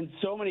and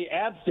so many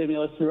ad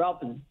stimulus throughout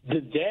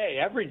the day,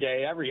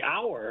 every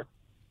hour,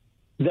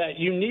 that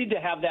you need to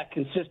have that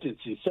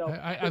consistency. So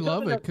I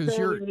love it because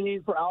you're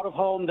need for out of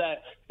home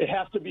that it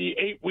has to be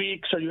 8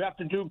 weeks or you have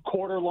to do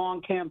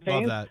quarter-long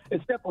campaigns. Love that.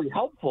 It's definitely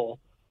helpful,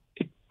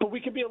 but we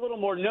could be a little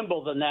more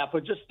nimble than that.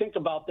 But just think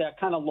about that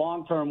kind of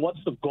long-term. What's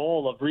the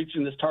goal of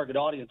reaching this target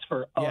audience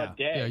for a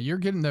day? Yeah, you're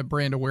getting that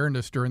brand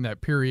awareness during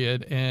that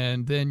period,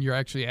 and then you're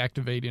actually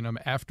activating them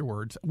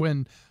afterwards.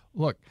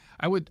 Look,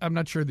 I'm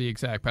not sure the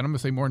exact, but I'm going to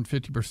say more than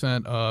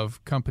 50%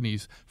 of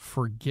companies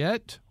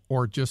forget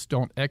or just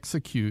don't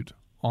execute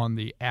on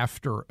the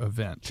after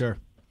event. Sure.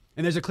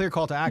 And there's a clear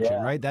call to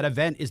action, right? That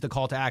event is the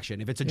call to action.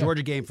 If it's a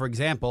Georgia game, for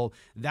example,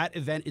 that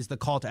event is the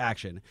call to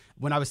action.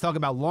 When I was talking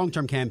about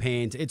long-term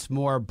campaigns, it's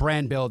more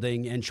brand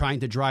building and trying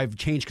to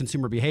change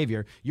consumer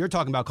behavior. You're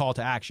talking about call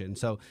to action.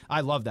 So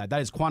I love that.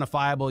 That is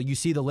quantifiable. You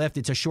see the lift.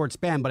 It's a short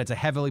span, but it's a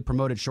heavily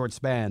promoted short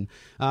span.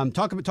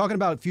 Talking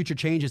about future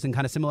changes and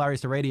kind of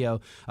similarities to radio,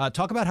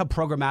 talk about how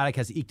programmatic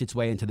has eked its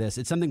way into this.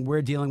 It's something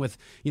we're dealing with,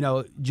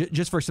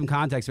 just for some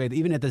context,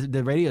 even at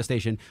the radio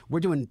station, we're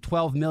doing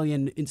 12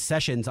 million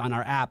sessions on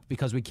our app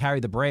because we carry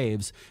the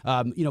Braves. We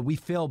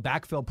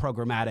backfill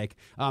programmatic.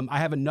 I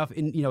have enough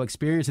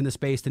experience in the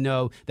space to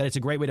know that it's a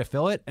great way to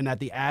fill it and that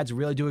the ads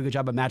really do a good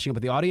job of matching up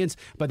with the audience.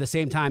 But at the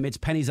same time, it's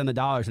pennies on the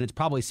dollars, and it's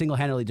probably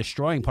single-handedly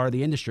destroying part of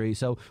the industry.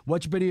 So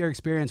what's been your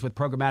experience with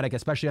programmatic,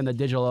 especially on the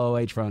digital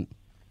OOH front?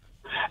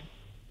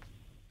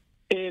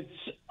 It's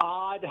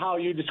odd how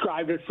you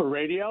described it for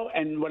radio.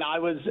 And when I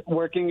was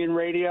working in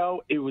radio,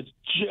 it was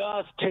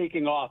just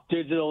taking off.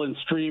 Digital and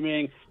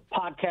streaming.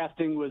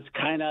 Podcasting was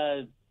kind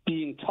of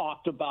being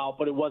talked about,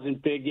 but it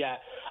wasn't big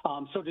yet.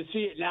 So to see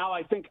it now,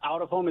 I think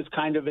out-of-home is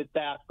kind of at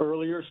that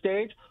earlier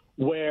stage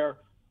where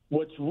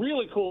what's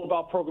really cool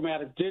about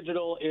programmatic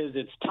digital is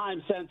it's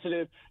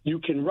time-sensitive. You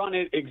can run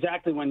it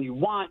exactly when you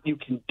want. You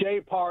can day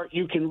part.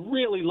 You can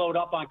really load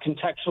up on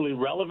contextually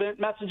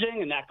relevant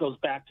messaging, and that goes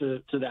back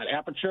to that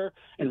aperture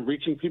and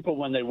reaching people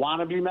when they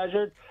want to be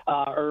measured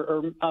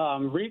or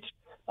reached.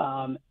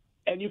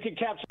 And you can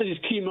capture these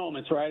key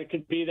moments, right? It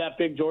could be that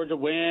big Georgia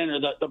win or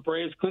the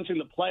Braves clinching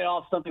the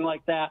playoffs, something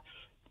like that.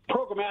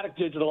 Programmatic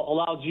digital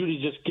allows you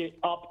to just get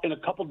up in a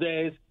couple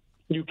days.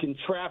 You can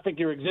traffic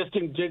your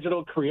existing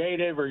digital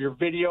creative or your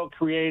video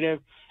creative,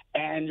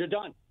 and you're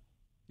done.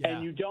 Yeah.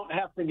 And you don't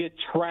have to get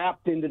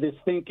trapped into this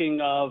thinking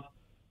of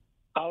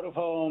out of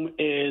home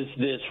is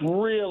this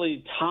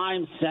really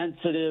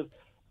time-sensitive,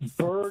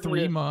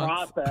 burdenous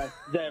process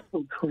that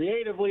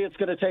creatively it's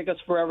going to take us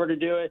forever to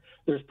do it.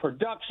 There's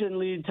production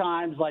lead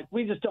times. Like,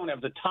 we just don't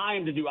have the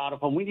time to do out of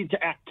home. We need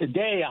to act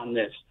today on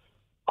this.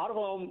 Out of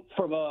home,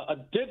 from a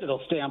digital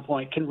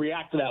standpoint, can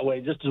react to that way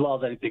just as well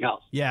as anything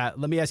else. Yeah,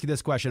 let me ask you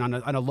this question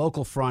on a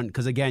local front,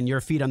 because, again, your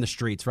feet on the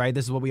streets, right?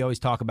 This is what we always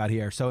talk about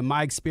here. So in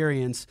my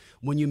experience,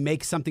 when you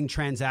make something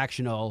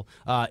transactional,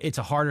 it's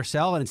a harder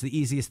sell and it's the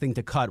easiest thing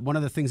to cut. One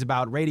of the things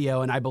about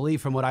radio, and I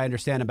believe from what I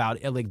understand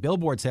about like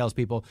billboard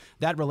salespeople,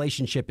 that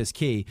relationship is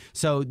key.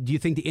 So do you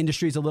think the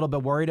industry is a little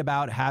bit worried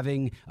about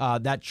having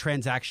that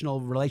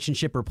transactional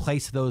relationship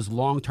replace those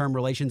long-term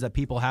relations that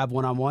people have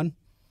one-on-one?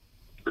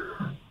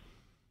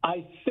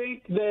 I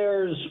think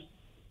there's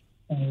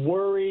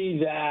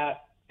worry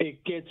that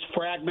it gets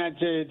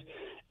fragmented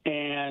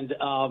and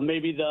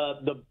maybe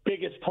the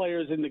biggest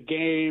players in the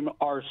game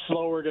are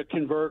slower to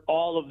convert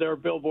all of their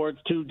billboards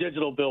to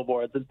digital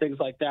billboards and things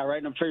like that, right?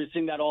 And I'm sure you're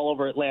seeing that all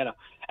over Atlanta.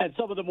 And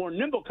some of the more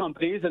nimble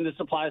companies, and this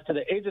applies to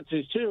the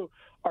agencies too,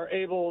 are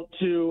able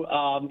to,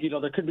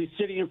 there could be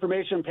city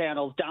information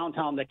panels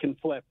downtown that can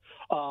flip,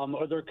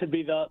 or there could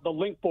be the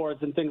link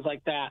boards and things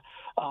like that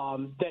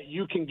that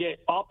you can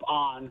get up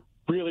on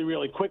really,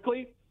 really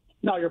quickly.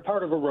 Now you're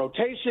part of a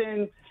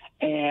rotation,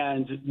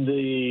 and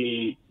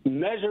the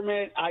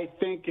measurement, I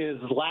think, is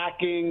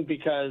lacking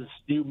because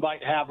you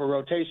might have a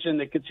rotation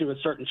that gets you a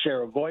certain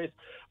share of voice,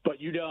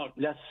 but you don't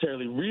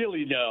necessarily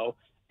really know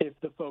if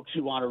the folks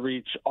you want to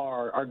reach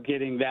are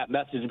getting that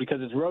message because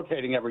it's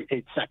rotating every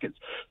 8 seconds.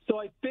 So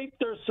I think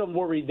there's some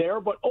worry there,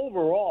 but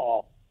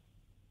overall,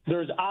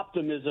 there's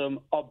optimism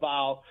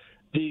about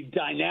the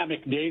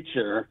dynamic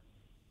nature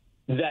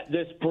that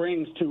this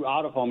brings to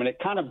out of home, and it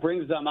kind of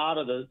brings them out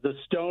of the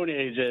Stone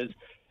Ages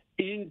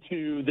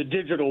into the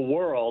digital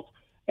world.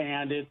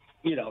 And it's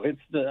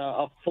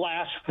a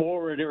flash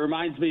forward. It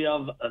reminds me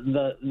of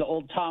the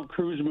old Tom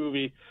Cruise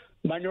movie,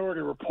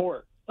 Minority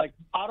Report. Like,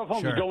 out of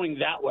home is going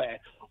that way,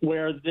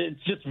 where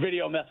it's just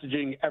video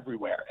messaging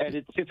everywhere, and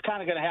it's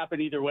kind of going to happen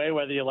either way,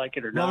 whether you like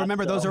it or not. Well,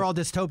 remember, those are all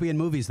dystopian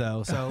movies,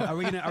 though. So are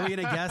we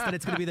gonna guess that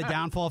it's going to be the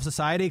downfall of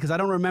society? Because I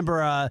don't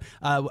remember. I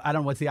don't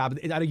know what's the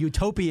opposite. A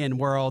utopian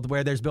world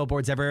where there's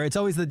billboards everywhere. It's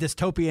always the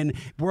dystopian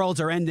worlds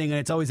are ending, and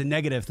it's always a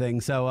negative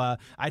thing. So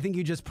I think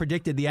you just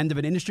predicted the end of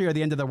an industry or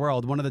the end of the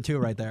world. One of the two,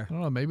 right there.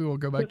 Oh, maybe we'll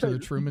go back to the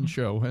Truman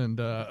Show and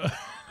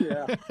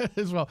yeah,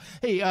 as well.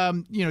 Hey,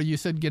 you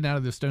said getting out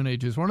of the Stone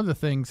Ages. One of the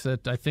things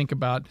that I think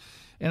about,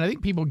 and I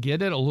think people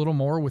get it a little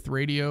more with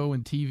radio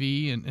and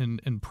TV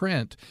and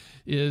print,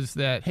 is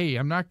that, hey,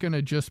 I'm not going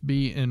to just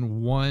be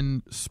in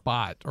one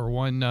spot or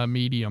one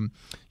medium,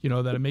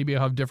 that maybe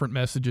I'll have different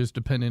messages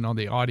depending on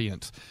the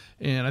audience.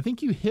 And I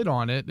think you hit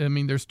on it. I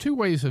mean, there's two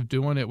ways of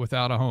doing it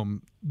without a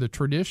home. The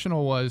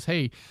traditional was,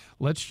 hey,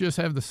 let's just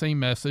have the same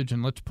message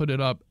and let's put it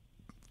up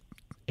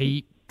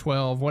 8,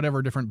 12,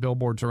 whatever different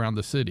billboards around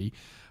the city.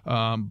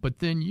 But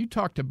then you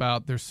talked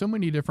about there's so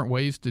many different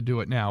ways to do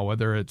it now,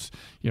 whether it's,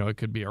 it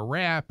could be a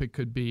wrap, it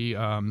could be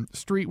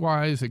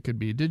streetwise, it could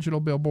be digital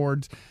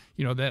billboards,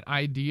 that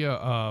idea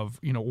of,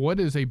 what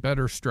is a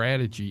better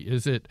strategy?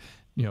 Is it,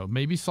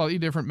 maybe slightly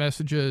different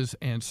messages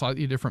and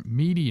slightly different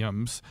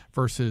mediums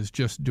versus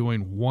just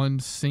doing one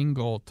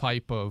single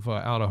type of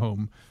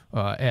out-of-home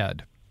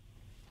ad?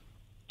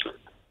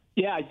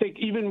 Yeah, I think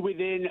even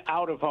within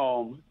out of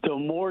home, the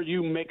more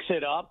you mix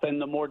it up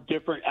and the more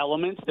different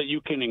elements that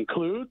you can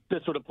include,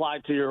 this would apply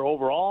to your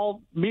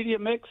overall media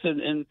mix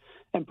and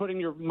putting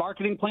your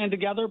marketing plan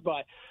together.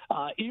 But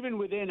even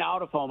within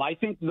out of home, I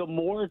think the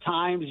more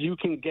times you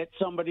can get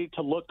somebody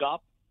to look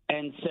up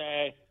and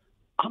say,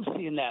 I'm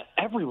seeing that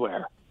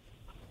everywhere,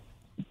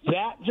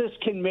 that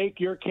just can make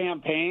your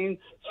campaign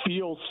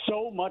feel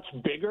so much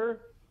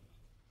bigger.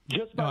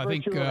 Just by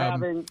virtue of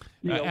having,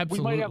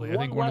 absolutely. I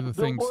think one of the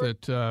things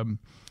that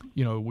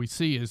we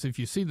see is if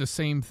you see the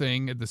same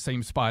thing at the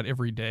same spot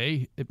every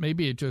day, it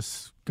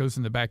just goes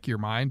in the back of your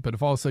mind. But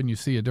if all of a sudden you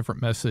see a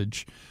different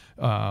message,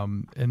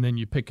 and then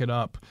you pick it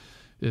up,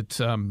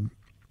 it's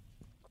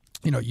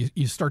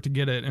you start to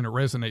get it and it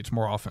resonates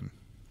more often.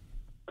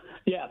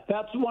 Yeah,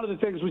 that's one of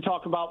the things we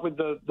talk about with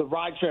the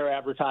rideshare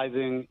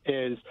advertising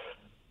is,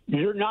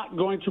 you're not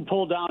going to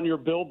pull down your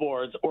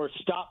billboards or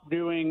stop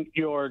doing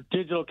your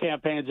digital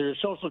campaigns or your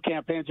social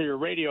campaigns or your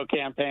radio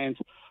campaigns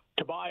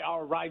to buy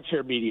our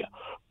rideshare media.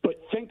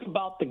 But think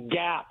about the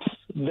gaps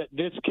that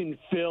this can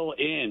fill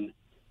in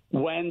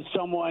when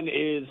someone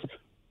is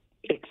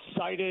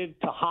excited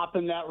to hop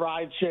in that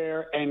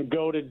rideshare and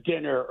go to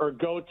dinner or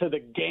go to the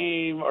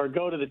game or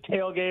go to the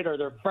tailgate or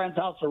their friend's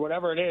house or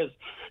whatever it is.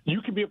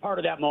 You can be a part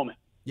of that moment.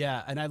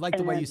 Yeah, and I like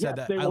the way you said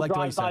that. They will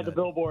drive by the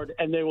billboard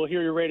and they will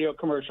hear your radio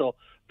commercial,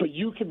 but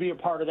you can be a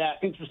part of that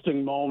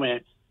interesting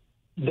moment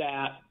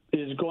that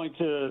is going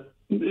to –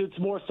 it's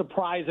more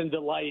surprise and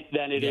delight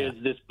than it is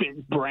this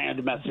big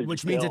brand message.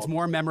 Which means it's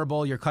more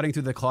memorable. You're cutting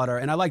through the clutter.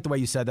 And I like the way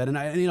you said that.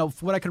 And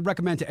what I could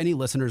recommend to any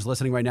listeners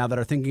listening right now that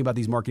are thinking about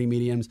these marketing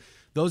mediums,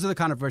 those are the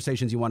kind of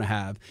conversations you want to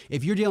have.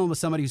 If you're dealing with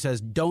somebody who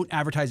says, don't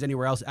advertise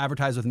anywhere else,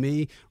 advertise with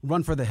me,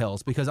 run for the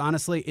hills. Because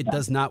honestly, it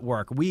does not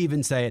work. We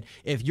even say it.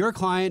 If your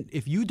client,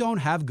 if you don't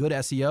have good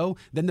SEO,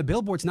 then the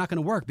billboard's not going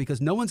to work because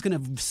no one's going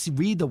to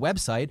read the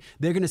website.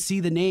 They're going to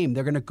see the name.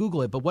 They're going to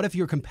Google it. But what if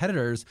your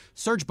competitors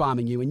search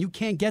bombing you and you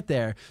can't get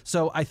there?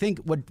 So I think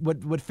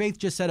what Faith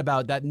just said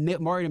about that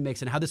marketing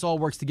mix and how this all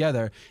works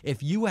together,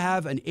 if you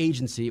have an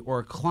agency or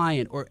a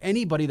client or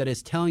anybody that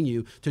is telling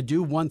you to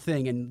do one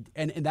thing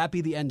and that be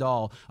the end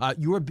all,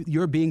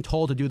 you're being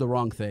told to do the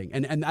wrong thing.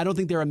 And I don't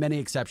think there are many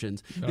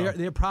exceptions. No.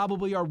 There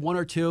probably are one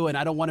or two, and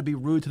I don't want to be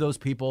rude to those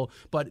people,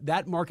 but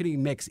that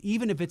marketing mix,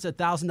 even if it's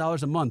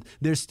 $1,000 a month,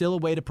 there's still a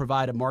way to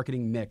provide a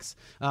marketing mix.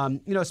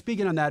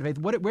 Speaking on that, Faith,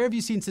 where have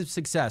you seen some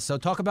success? So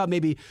talk about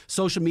maybe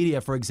social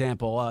media, for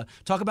example.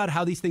 Talk about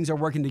how these things are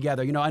working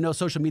together. I know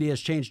social media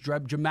has changed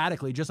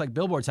dramatically, just like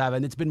billboards have,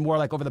 and it's been more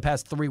like over the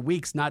past 3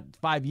 weeks, not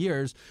 5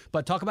 years.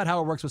 But talk about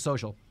how it works with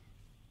social.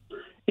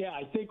 Yeah,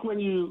 I think when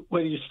you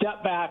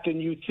step back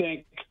and you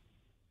think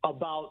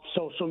about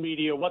social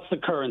media, what's the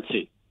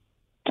currency?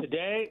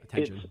 Today,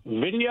 Attention. It's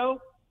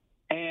video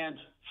and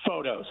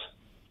photos.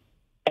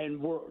 And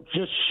we're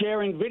just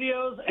sharing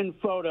videos and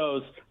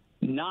photos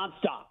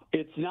nonstop.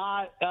 It's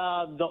not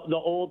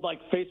the old like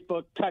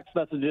Facebook text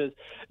messages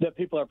that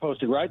people are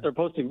posting, right? They're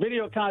posting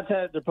video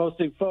content. They're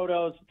posting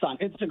photos. It's on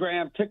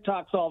Instagram.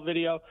 TikTok's all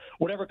video.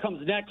 Whatever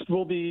comes next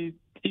will be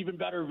even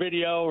better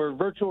video or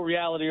virtual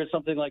reality or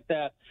something like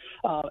that.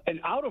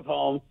 And out of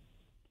home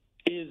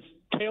is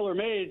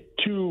tailor-made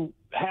to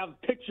have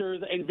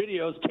pictures and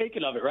videos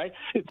taken of it, right?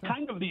 It's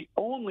kind of the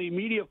only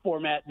media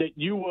format that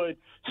you would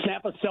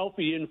snap a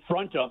selfie in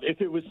front of if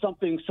it was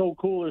something so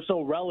cool or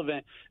so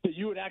relevant that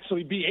you would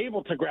actually be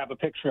able to grab a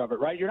picture of it,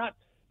 right? You're not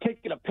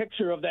taking a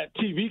picture of that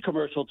TV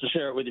commercial to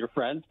share it with your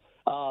friends.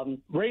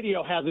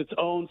 Radio has its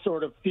own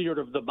sort of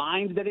theater of the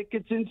mind that it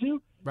gets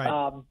into.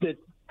 Right. That's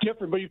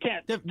different, but you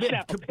can't.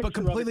 But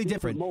completely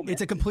different.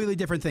 It's a completely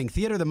different thing.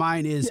 Theater of the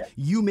mind is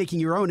you making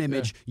your own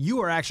image. Yeah.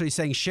 You are actually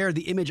saying, share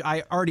the image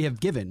I already have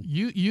given.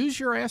 You use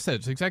your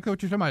assets. Exactly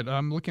what you're talking about.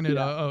 I'm looking at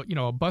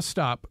a bus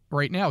stop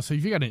right now. So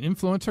if you got an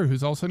influencer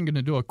who's all of a sudden going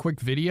to do a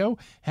quick video,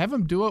 have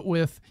them do it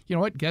with,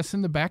 guess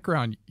in the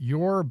background,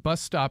 your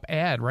bus stop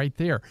ad right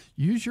there.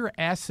 Use your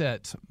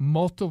assets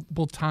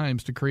multiple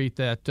times to create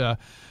that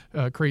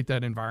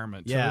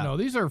environment. Yeah. So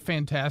these are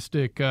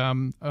fantastic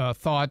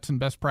thoughts and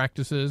best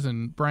practices.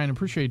 And Brian,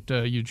 appreciate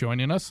you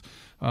joining us.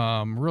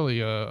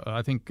 Really,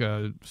 I think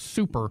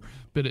super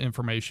bit of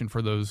information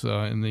for those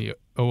in the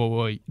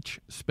OOH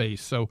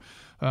space. So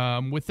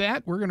with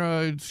that, we're going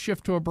to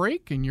shift to a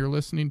break, and you're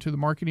listening to the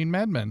Marketing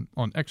Madmen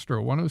on Extra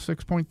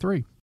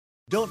 106.3.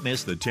 Don't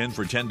miss the 10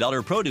 for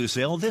 $10 produce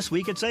sale this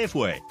week at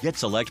Safeway. Get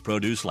select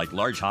produce like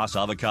large Hass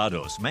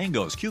avocados,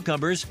 mangoes,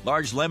 cucumbers,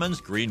 large lemons,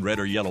 green, red,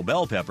 or yellow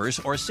bell peppers,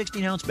 or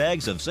 16-ounce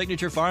bags of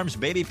Signature Farms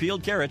baby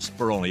peeled carrots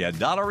for only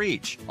 $1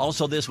 each.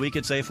 Also this week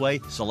at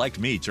Safeway, select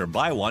meats or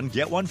buy one,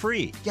 get one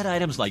free. Get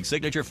items like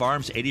Signature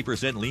Farms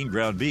 80% lean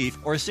ground beef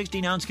or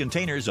 16-ounce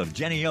containers of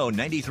Jennie-O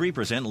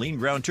 93% lean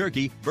ground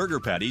turkey, burger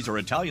patties or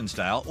Italian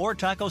style or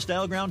taco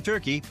style ground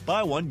turkey.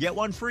 Buy one, get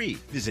one free.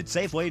 Visit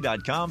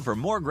Safeway.com for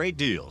more great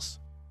deals.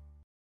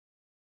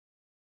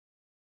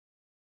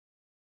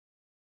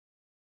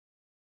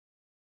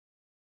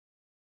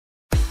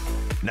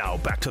 Now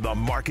back to the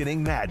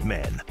Marketing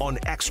Madmen on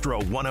Extra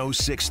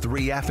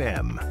 106.3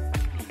 FM.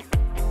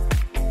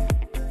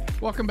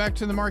 Welcome back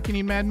to the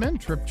Marketing Madmen.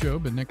 Trip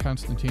Job and Nick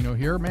Constantino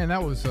here. Man,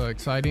 that was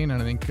exciting,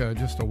 and I think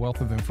just a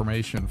wealth of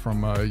information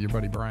from your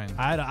buddy Brian.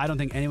 I don't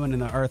think anyone in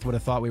the earth would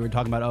have thought we were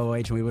talking about OOH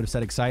and we would have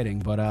said exciting,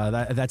 but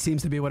that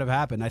seems to be what have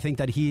happened. I think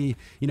that he,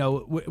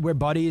 we're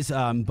buddies,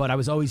 but I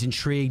was always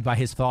intrigued by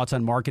his thoughts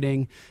on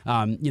marketing.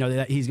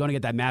 That he's going to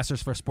get that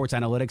master's for sports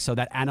analytics, so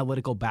that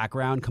analytical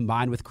background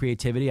combined with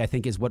creativity, I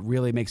think, is what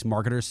really makes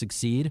marketers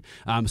succeed.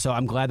 So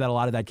I'm glad that a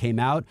lot of that came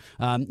out.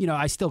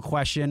 I still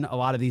question a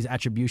lot of these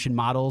attribution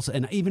models.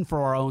 And even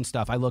for our own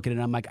stuff, I look at it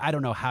and I'm like, I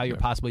don't know how you're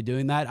possibly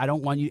doing that. I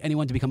don't want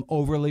anyone to become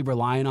overly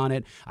reliant on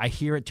it. I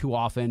hear it too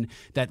often,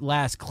 that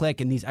last click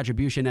and these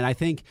attribution. And I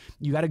think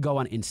you got to go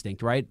on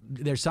instinct, right?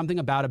 There's something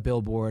about a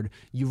billboard.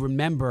 You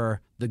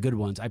remember the good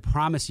ones. I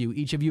promise you,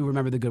 each of you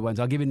remember the good ones.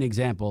 I'll give you an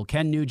example.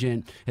 Ken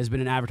Nugent has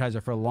been an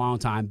advertiser for a long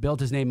time, built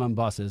his name on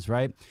buses,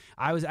 right?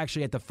 I was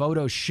actually at the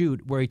photo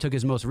shoot where he took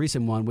his most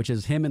recent one, which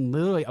is him in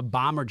literally a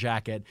bomber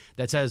jacket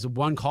that says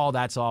 "one call,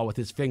 that's all" with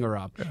his finger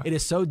up. Yeah. It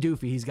is so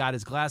doofy. He's got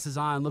his glasses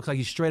on, looks like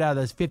he's straight out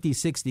of the 50s,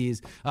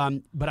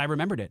 60s. But I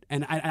remembered it.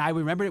 And I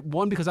remembered it,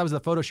 one, because I was at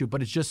the photo shoot,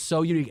 but it's just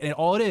so unique. And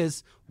all it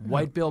is,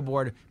 white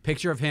billboard,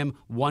 picture of him,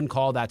 one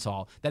call, that's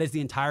all. That is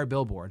the entire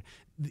billboard.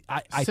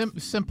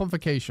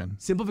 Simplification.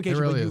 Simplification,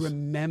 really but you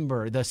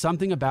remember. There's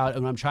something about,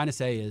 and what I'm trying to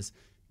say is,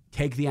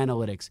 take the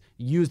analytics,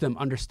 use them,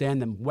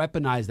 understand them,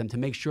 weaponize them to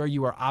make sure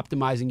you are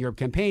optimizing your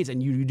campaigns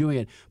and you're doing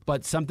it.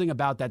 But something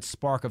about that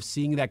spark of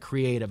seeing that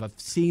creative, of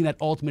seeing that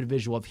ultimate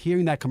visual, of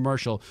hearing that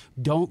commercial,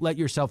 don't let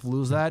yourself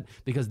lose that,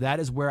 because that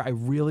is where I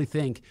really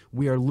think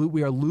we are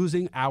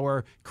losing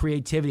our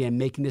creativity and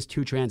making this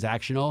too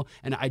transactional.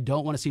 And I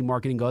don't want to see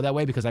marketing go that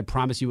way, because I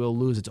promise you it will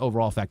lose its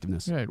overall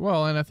effectiveness. Right.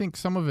 Well, and I think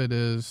some of it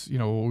is,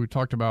 what we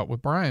talked about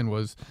with Brian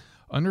was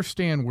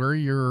understand where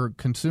your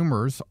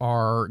consumers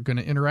are going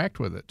to interact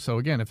with it. So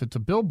again, if it's a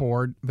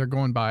billboard, they're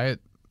going by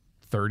it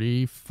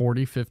 30,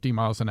 40, 50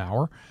 miles an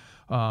hour.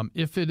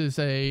 If it is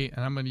and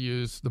I'm going to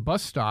use the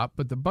bus stop,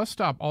 but the bus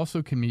stop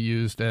also can be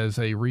used as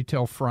a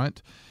retail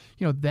front,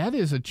 that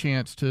is a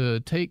chance to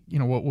take,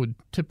 what would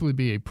typically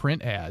be a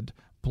print ad,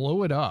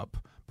 blow it up.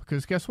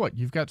 Because guess what?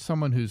 You've got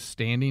someone who's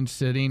standing,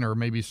 sitting, or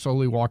maybe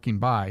slowly walking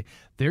by.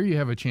 There you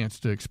have a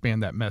chance to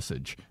expand that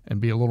message and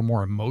be a little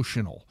more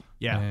emotional.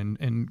 Yeah.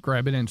 And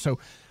grab it in. So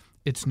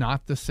it's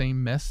not the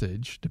same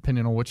message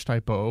depending on which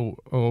type of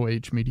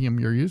OOH medium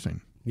you're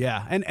using.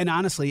 Yeah. And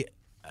honestly,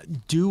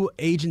 do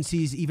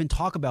agencies even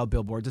talk about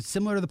billboards? It's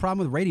similar to the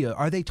problem with radio.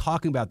 Are they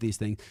talking about these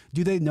things?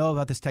 Do they know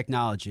about this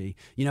technology?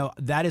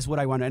 That is what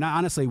I wonder. And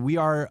honestly, we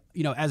are,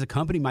 as a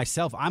company,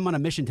 myself, I'm on a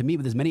mission to meet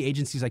with as many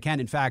agencies as I can.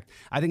 In fact,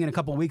 I think in a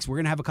couple of weeks, we're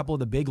going to have a couple of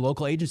the big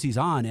local agencies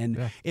on,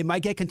 and it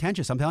might get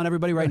contentious. I'm telling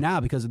everybody right now,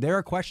 because there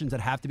are questions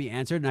that have to be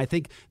answered. And I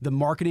think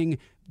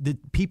the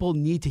people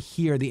need to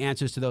hear the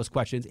answers to those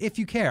questions if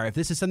you care, if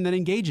this is something that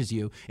engages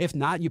you. If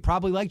not, you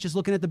probably like just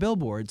looking at the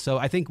billboard. So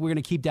I think we're going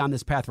to keep down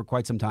this path for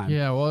quite some time.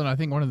 Yeah, well, and I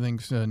think one of the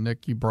things,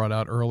 Nick, you brought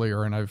out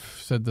earlier, and I've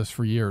said this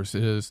for years,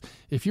 is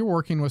if you're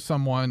working with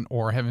someone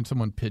or having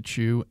someone pitch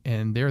you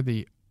and they're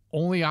the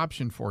only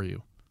option for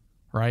you,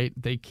 right?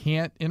 They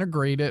can't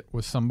integrate it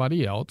with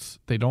somebody else.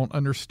 They don't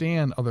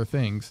understand other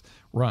things.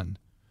 Run.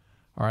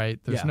 All right.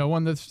 There's no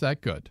one that's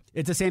that good.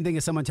 It's the same thing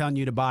as someone telling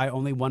you to buy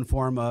only one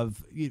form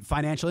of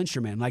financial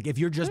instrument. Like if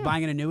you're just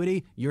buying an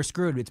annuity, you're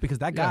screwed. It's because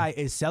that guy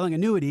is selling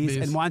annuities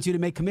and wants you to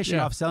make commission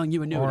off selling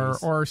you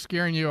annuities. Or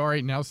scaring you, all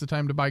right, now's the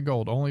time to buy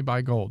gold. Only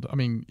buy gold. I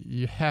mean,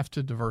 you have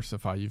to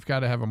diversify. You've got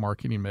to have a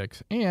marketing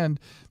mix. And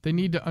they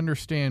need to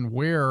understand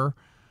where,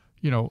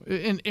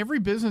 and every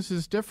business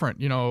is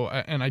different,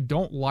 and I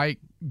don't like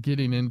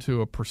getting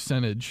into a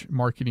percentage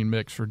marketing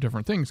mix for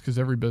different things because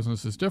every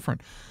business is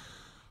different.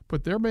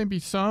 But there may be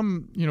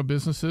some,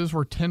 businesses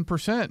where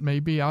 10%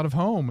 may be out of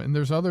home, and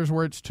there's others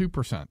where it's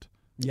 2%.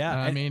 Yeah.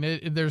 I mean,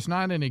 there's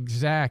not an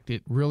exact.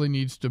 It really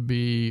needs to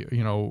be,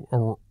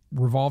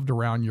 revolved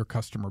around your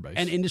customer base.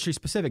 And industry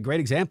specific. Great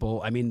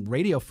example. I mean,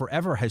 radio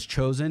forever has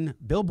chosen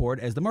billboard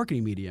as the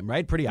marketing medium,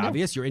 right? Pretty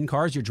obvious. You're in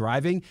cars, you're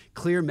driving,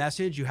 clear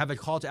message. You have a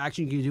call to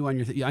action you can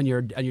do on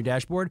your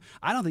dashboard.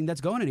 I don't think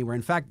that's going anywhere.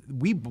 In fact,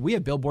 we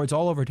have billboards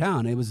all over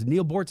town. It was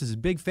Neil Bortz's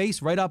big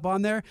face right up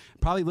on there.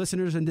 Probably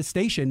listeners in this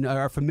station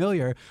are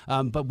familiar.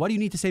 But what do you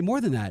need to say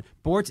more than that?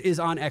 Bortz is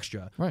on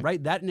Extra,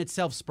 right? That in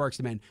itself sparks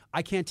demand.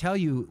 I can't tell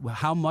you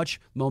how much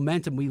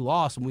momentum we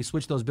lost when we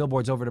switched those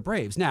billboards over to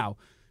Braves. Now,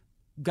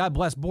 God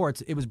bless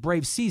Bortz, it was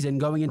Braves season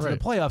going into the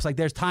playoffs. Like,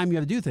 there's time you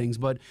have to do things.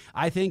 But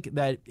I think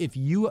that if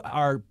you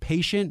are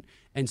patient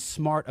and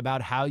smart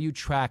about how you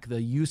track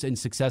the use and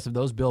success of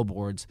those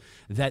billboards,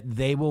 that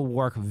they will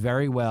work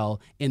very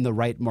well in the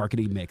right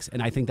marketing mix.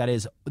 And I think that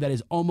is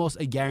almost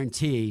a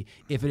guarantee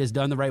if it is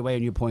done the right way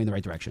and you're pointing in the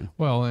right direction.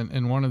 Well,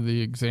 and one of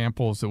the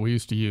examples that we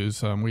used to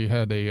use, we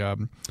had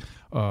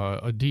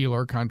a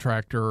dealer,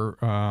 contractor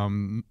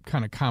kind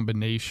of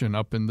combination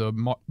up in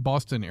the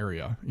Boston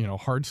area,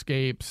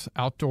 hardscapes,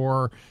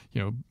 outdoor,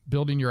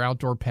 building your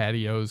outdoor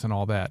patios and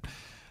all that.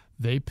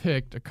 They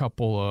picked a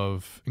couple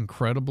of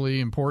incredibly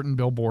important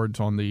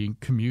billboards on the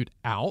commute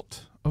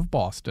out of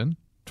Boston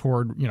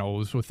toward, it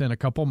was within a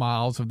couple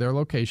miles of their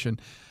location,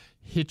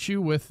 hit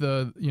you with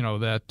the,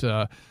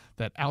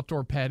 that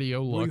outdoor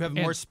patio look. Well, you have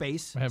more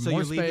space. So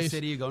you leave the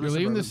city, you're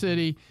leaving the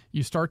city,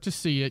 you start to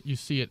see it. You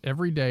see it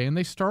every day. And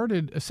they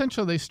started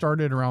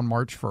around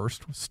March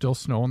 1st, still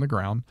snow on the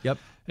ground. Yep.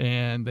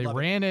 And they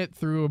ran it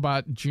through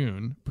about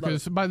June,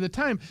 because by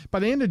the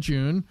end of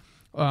June,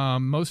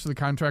 most of the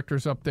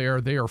contractors up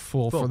there, they are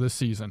full for the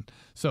season.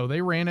 So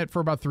they ran it for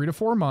about 3 to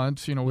 4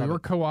 months. We were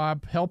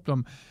co-op, helped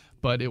them.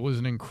 But it was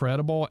an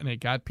incredible, and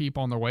it got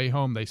people on their way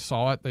home. They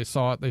saw it.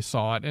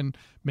 And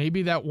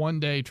maybe that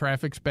one day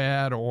traffic's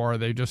bad, or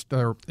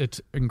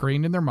it's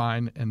ingrained in their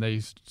mind, and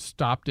they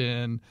stopped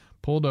in,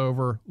 pulled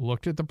over,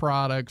 looked at the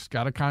products,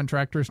 got a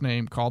contractor's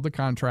name, called the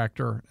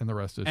contractor, and the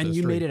rest is history. And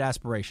you made it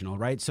aspirational,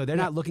 right? So they're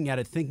not looking at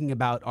it thinking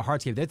about a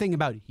hardscape. They're thinking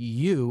about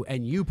you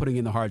and you putting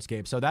in the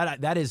hardscape. So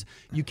that is,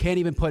 you can't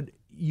even put...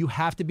 You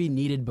have to be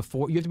needed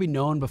before, you have to be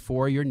known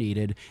before you're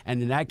needed. And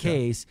in that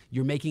case,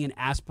 you're making an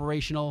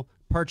aspirational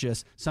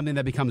purchase, something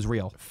that becomes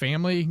real.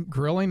 Family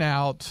grilling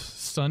out,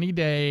 sunny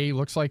day,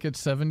 looks like it's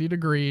 70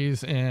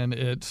 degrees, and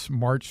it's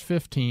March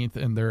 15th,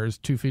 and there's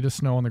 2 feet of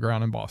snow on the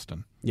ground in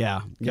Boston.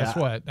 Yeah. Guess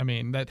what? I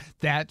mean,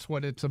 that's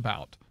what it's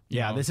about.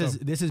 Yeah, this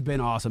has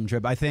been awesome,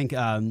 Trip. I think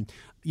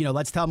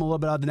let's tell them a little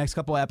bit about the next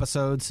couple of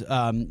episodes.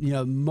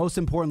 Most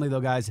importantly,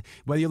 though, guys,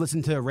 whether you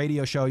listen to a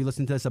radio show, you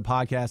listen to this a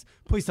podcast,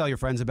 please tell your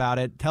friends about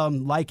it. Tell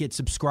them, like it,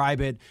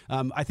 subscribe it.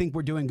 I think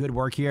we're doing good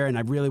work here, and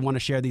I really want to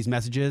share these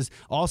messages.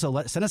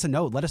 Also, send us a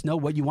note. Let us know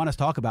what you want us to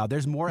talk about.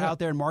 There's more out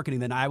there in marketing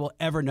than I will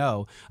ever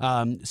know.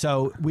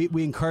 So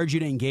we encourage you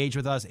to engage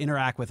with us,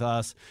 interact with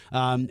us,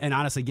 and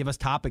honestly, give us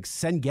topics.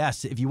 Send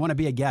guests. If you want to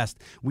be a guest,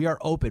 we are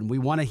open. We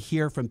want to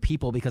hear from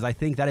people because I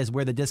think that is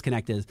where the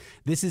disconnect is.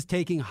 This is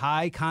taking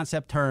high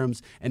concept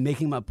terms and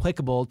making them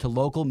applicable to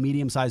local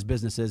medium-sized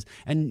businesses.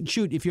 And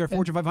shoot, if you're a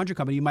Fortune 500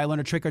 company, you might learn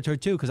a trick or two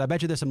too, because I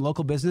bet you there's some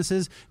local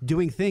businesses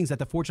doing things that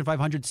the Fortune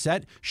 500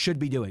 set should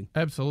be doing.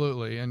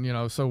 Absolutely.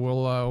 And so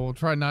we'll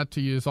try not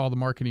to use all the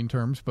marketing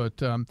terms,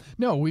 but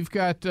no, we've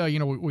got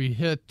we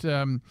hit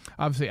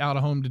obviously out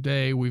of home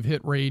today. We've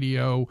hit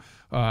radio.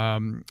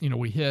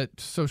 We hit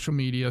social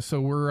media.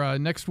 So we're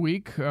next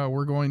week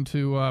we're going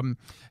to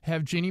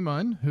have Jeannie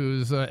Munn,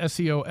 who's an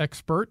SEO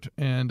expert,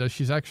 and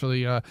she's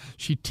actually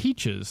she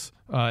teaches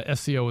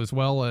SEO as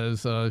well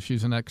as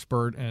she's an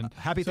expert. And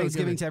happy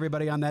Thanksgiving to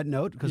everybody on that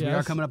note, because we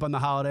are coming up on the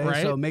holiday.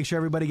 Right. So make sure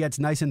everybody gets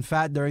nice and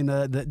fat during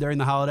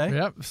the holiday.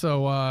 Yep.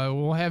 So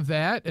we'll have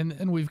that,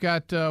 and we've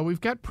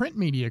got print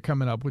media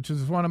coming up, which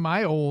is one of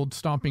my old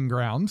stomping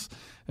grounds.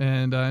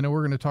 And I know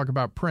we're going to talk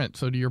about print.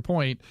 So to your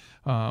point,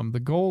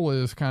 the goal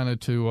is kind of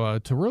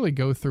to really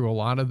go through a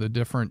lot of the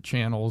different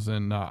channels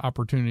and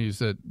opportunities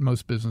that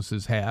most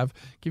businesses have.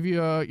 Give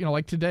you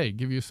like today,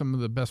 give you some of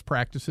the best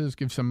practices,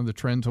 give some of the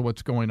trends of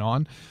what's going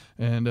on.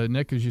 And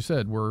Nick, as you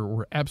said,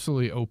 we're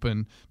absolutely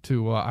open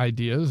to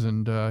ideas,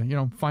 and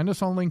find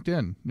us on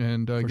LinkedIn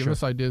and give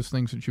us ideas,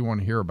 things that you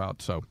want to hear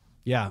about. So.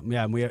 Yeah,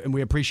 and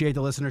we appreciate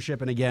the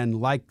listenership. And again,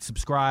 like,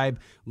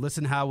 subscribe,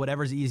 listen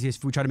whatever's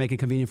easiest. We try to make it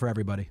convenient for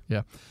everybody.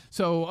 Yeah.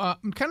 So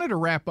kind of to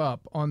wrap up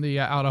on the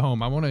out of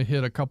home, I want to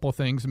hit a couple of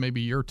things,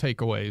 maybe your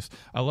takeaways.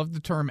 I love the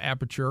term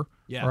aperture.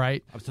 Yeah.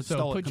 Right.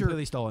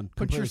 Completely stolen.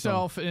 Put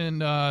yourself in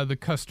the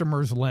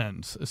customer's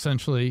lens,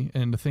 essentially,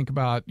 and to think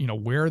about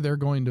where they're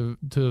going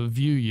to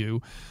view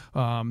you.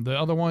 The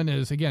other one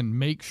is, again,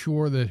 make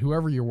sure that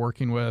whoever you're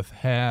working with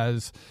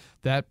has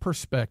that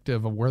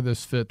perspective of where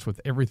this fits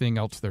with everything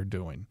else they're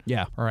doing.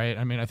 Yeah. All right.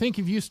 I mean, I think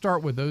if you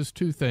start with those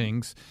two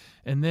things,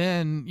 and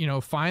then,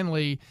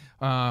 finally,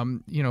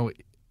 out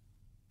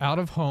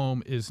of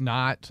home is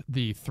not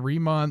the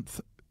 3-month,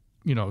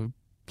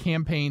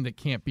 campaign that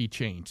can't be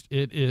changed.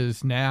 It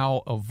is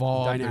now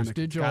evolved. Dynamic. There's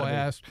digital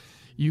ads.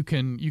 You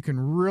can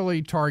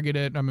really target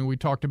it. I mean, we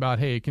talked about,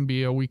 hey, it can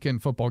be a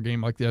weekend football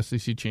game like the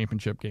SEC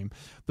championship game.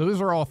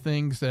 Those are all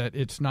things that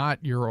it's not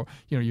your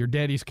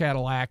daddy's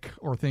Cadillac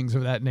or things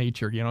of that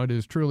nature. It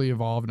is truly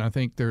evolved, and I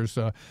think there's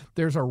a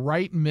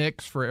right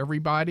mix for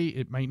everybody.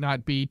 It might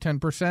not be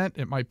 10%,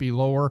 it might be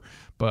lower,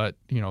 but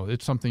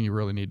it's something you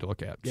really need to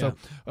look at. Yeah. So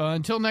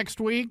until next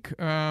week,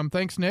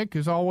 thanks, Nick,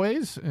 as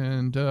always,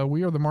 and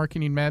we are the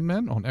Marketing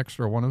Madmen on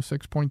Extra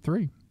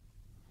 106.3.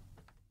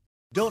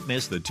 Don't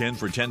miss the 10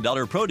 for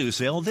 $10 produce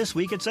sale this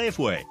week at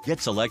Safeway. Get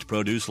select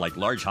produce like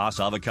large Hass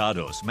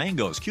avocados,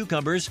 mangoes,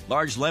 cucumbers,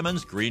 large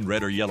lemons, green,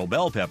 red, or yellow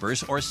bell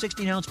peppers, or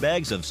 16-ounce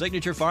bags of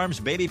Signature Farms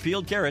baby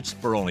peeled carrots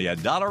for only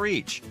 $1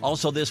 each.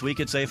 Also this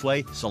week at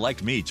Safeway,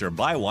 select meats or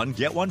buy one,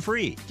 get one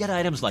free. Get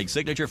items like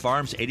Signature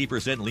Farms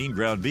 80% lean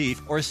ground beef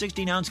or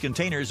 16-ounce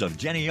containers of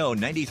Jennie-O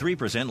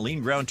 93%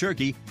 lean ground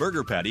turkey,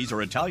 burger patties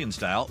or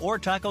Italian-style or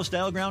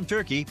taco-style ground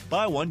turkey.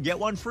 Buy one, get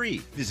one free.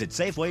 Visit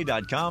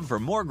Safeway.com for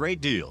more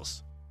great deals.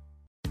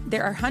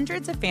 There are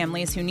hundreds of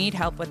families who need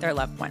help with their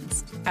loved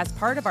ones. As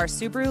part of our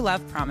Subaru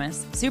Love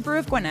Promise, Subaru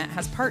of Gwinnett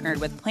has partnered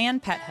with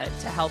Planned Parenthood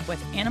to help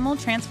with animal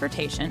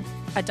transportation,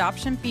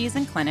 adoption fees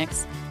and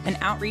clinics, and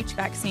outreach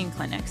vaccine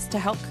clinics to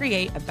help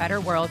create a better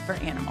world for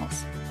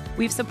animals.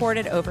 We've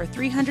supported over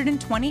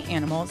 320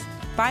 animals,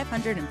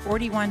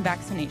 541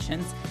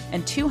 vaccinations,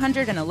 and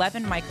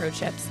 211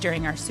 microchips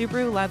during our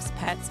Subaru Loves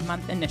Pets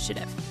Month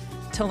initiative.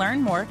 To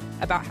learn more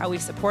about how we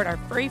support our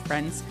furry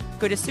friends,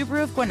 go to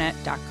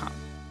SubaruofGwinnett.com.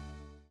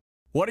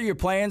 What are your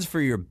plans for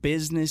your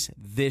business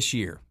this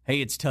year? Hey,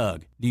 it's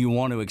Tug. Do you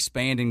want to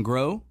expand and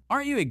grow?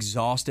 Aren't you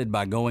exhausted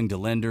by going to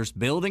lenders,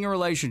 building a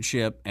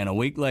relationship, and a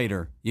week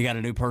later, you got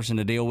a new person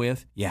to deal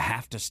with? You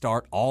have to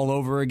start all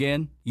over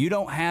again? You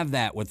don't have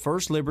that with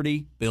First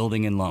Liberty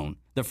Building and Loan.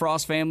 The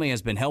Frost family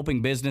has been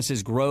helping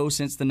businesses grow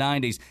since the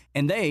 90s,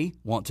 and they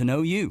want to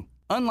know you.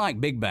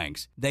 Unlike big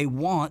banks, they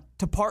want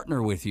to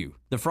partner with you.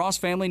 The Frost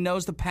family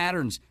knows the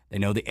patterns. They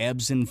know the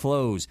ebbs and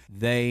flows.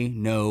 They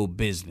know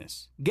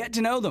business. Get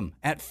to know them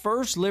at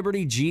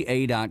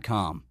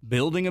FirstLibertyGA.com.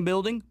 Building a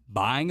building,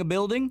 buying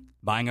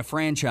a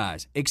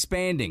franchise,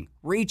 expanding.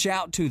 Reach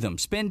out to them.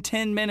 Spend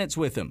 10 minutes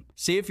with them.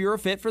 See if you're a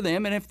fit for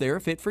them and if they're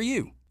a fit for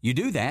you. You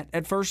do that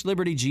at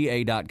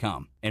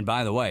FirstLibertyGA.com. And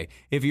by the way,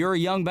 if you're a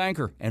young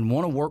banker and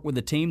want to work with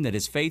a team that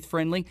is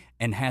faith-friendly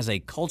and has a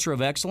culture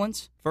of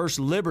excellence, First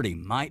Liberty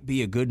might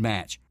be a good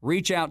match.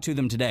 Reach out to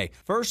them today.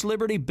 First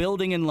Liberty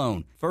Building and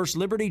Loan.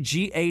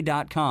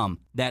 FirstLibertyGA.com.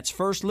 That's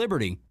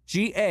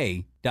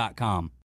FirstLibertyGA.com.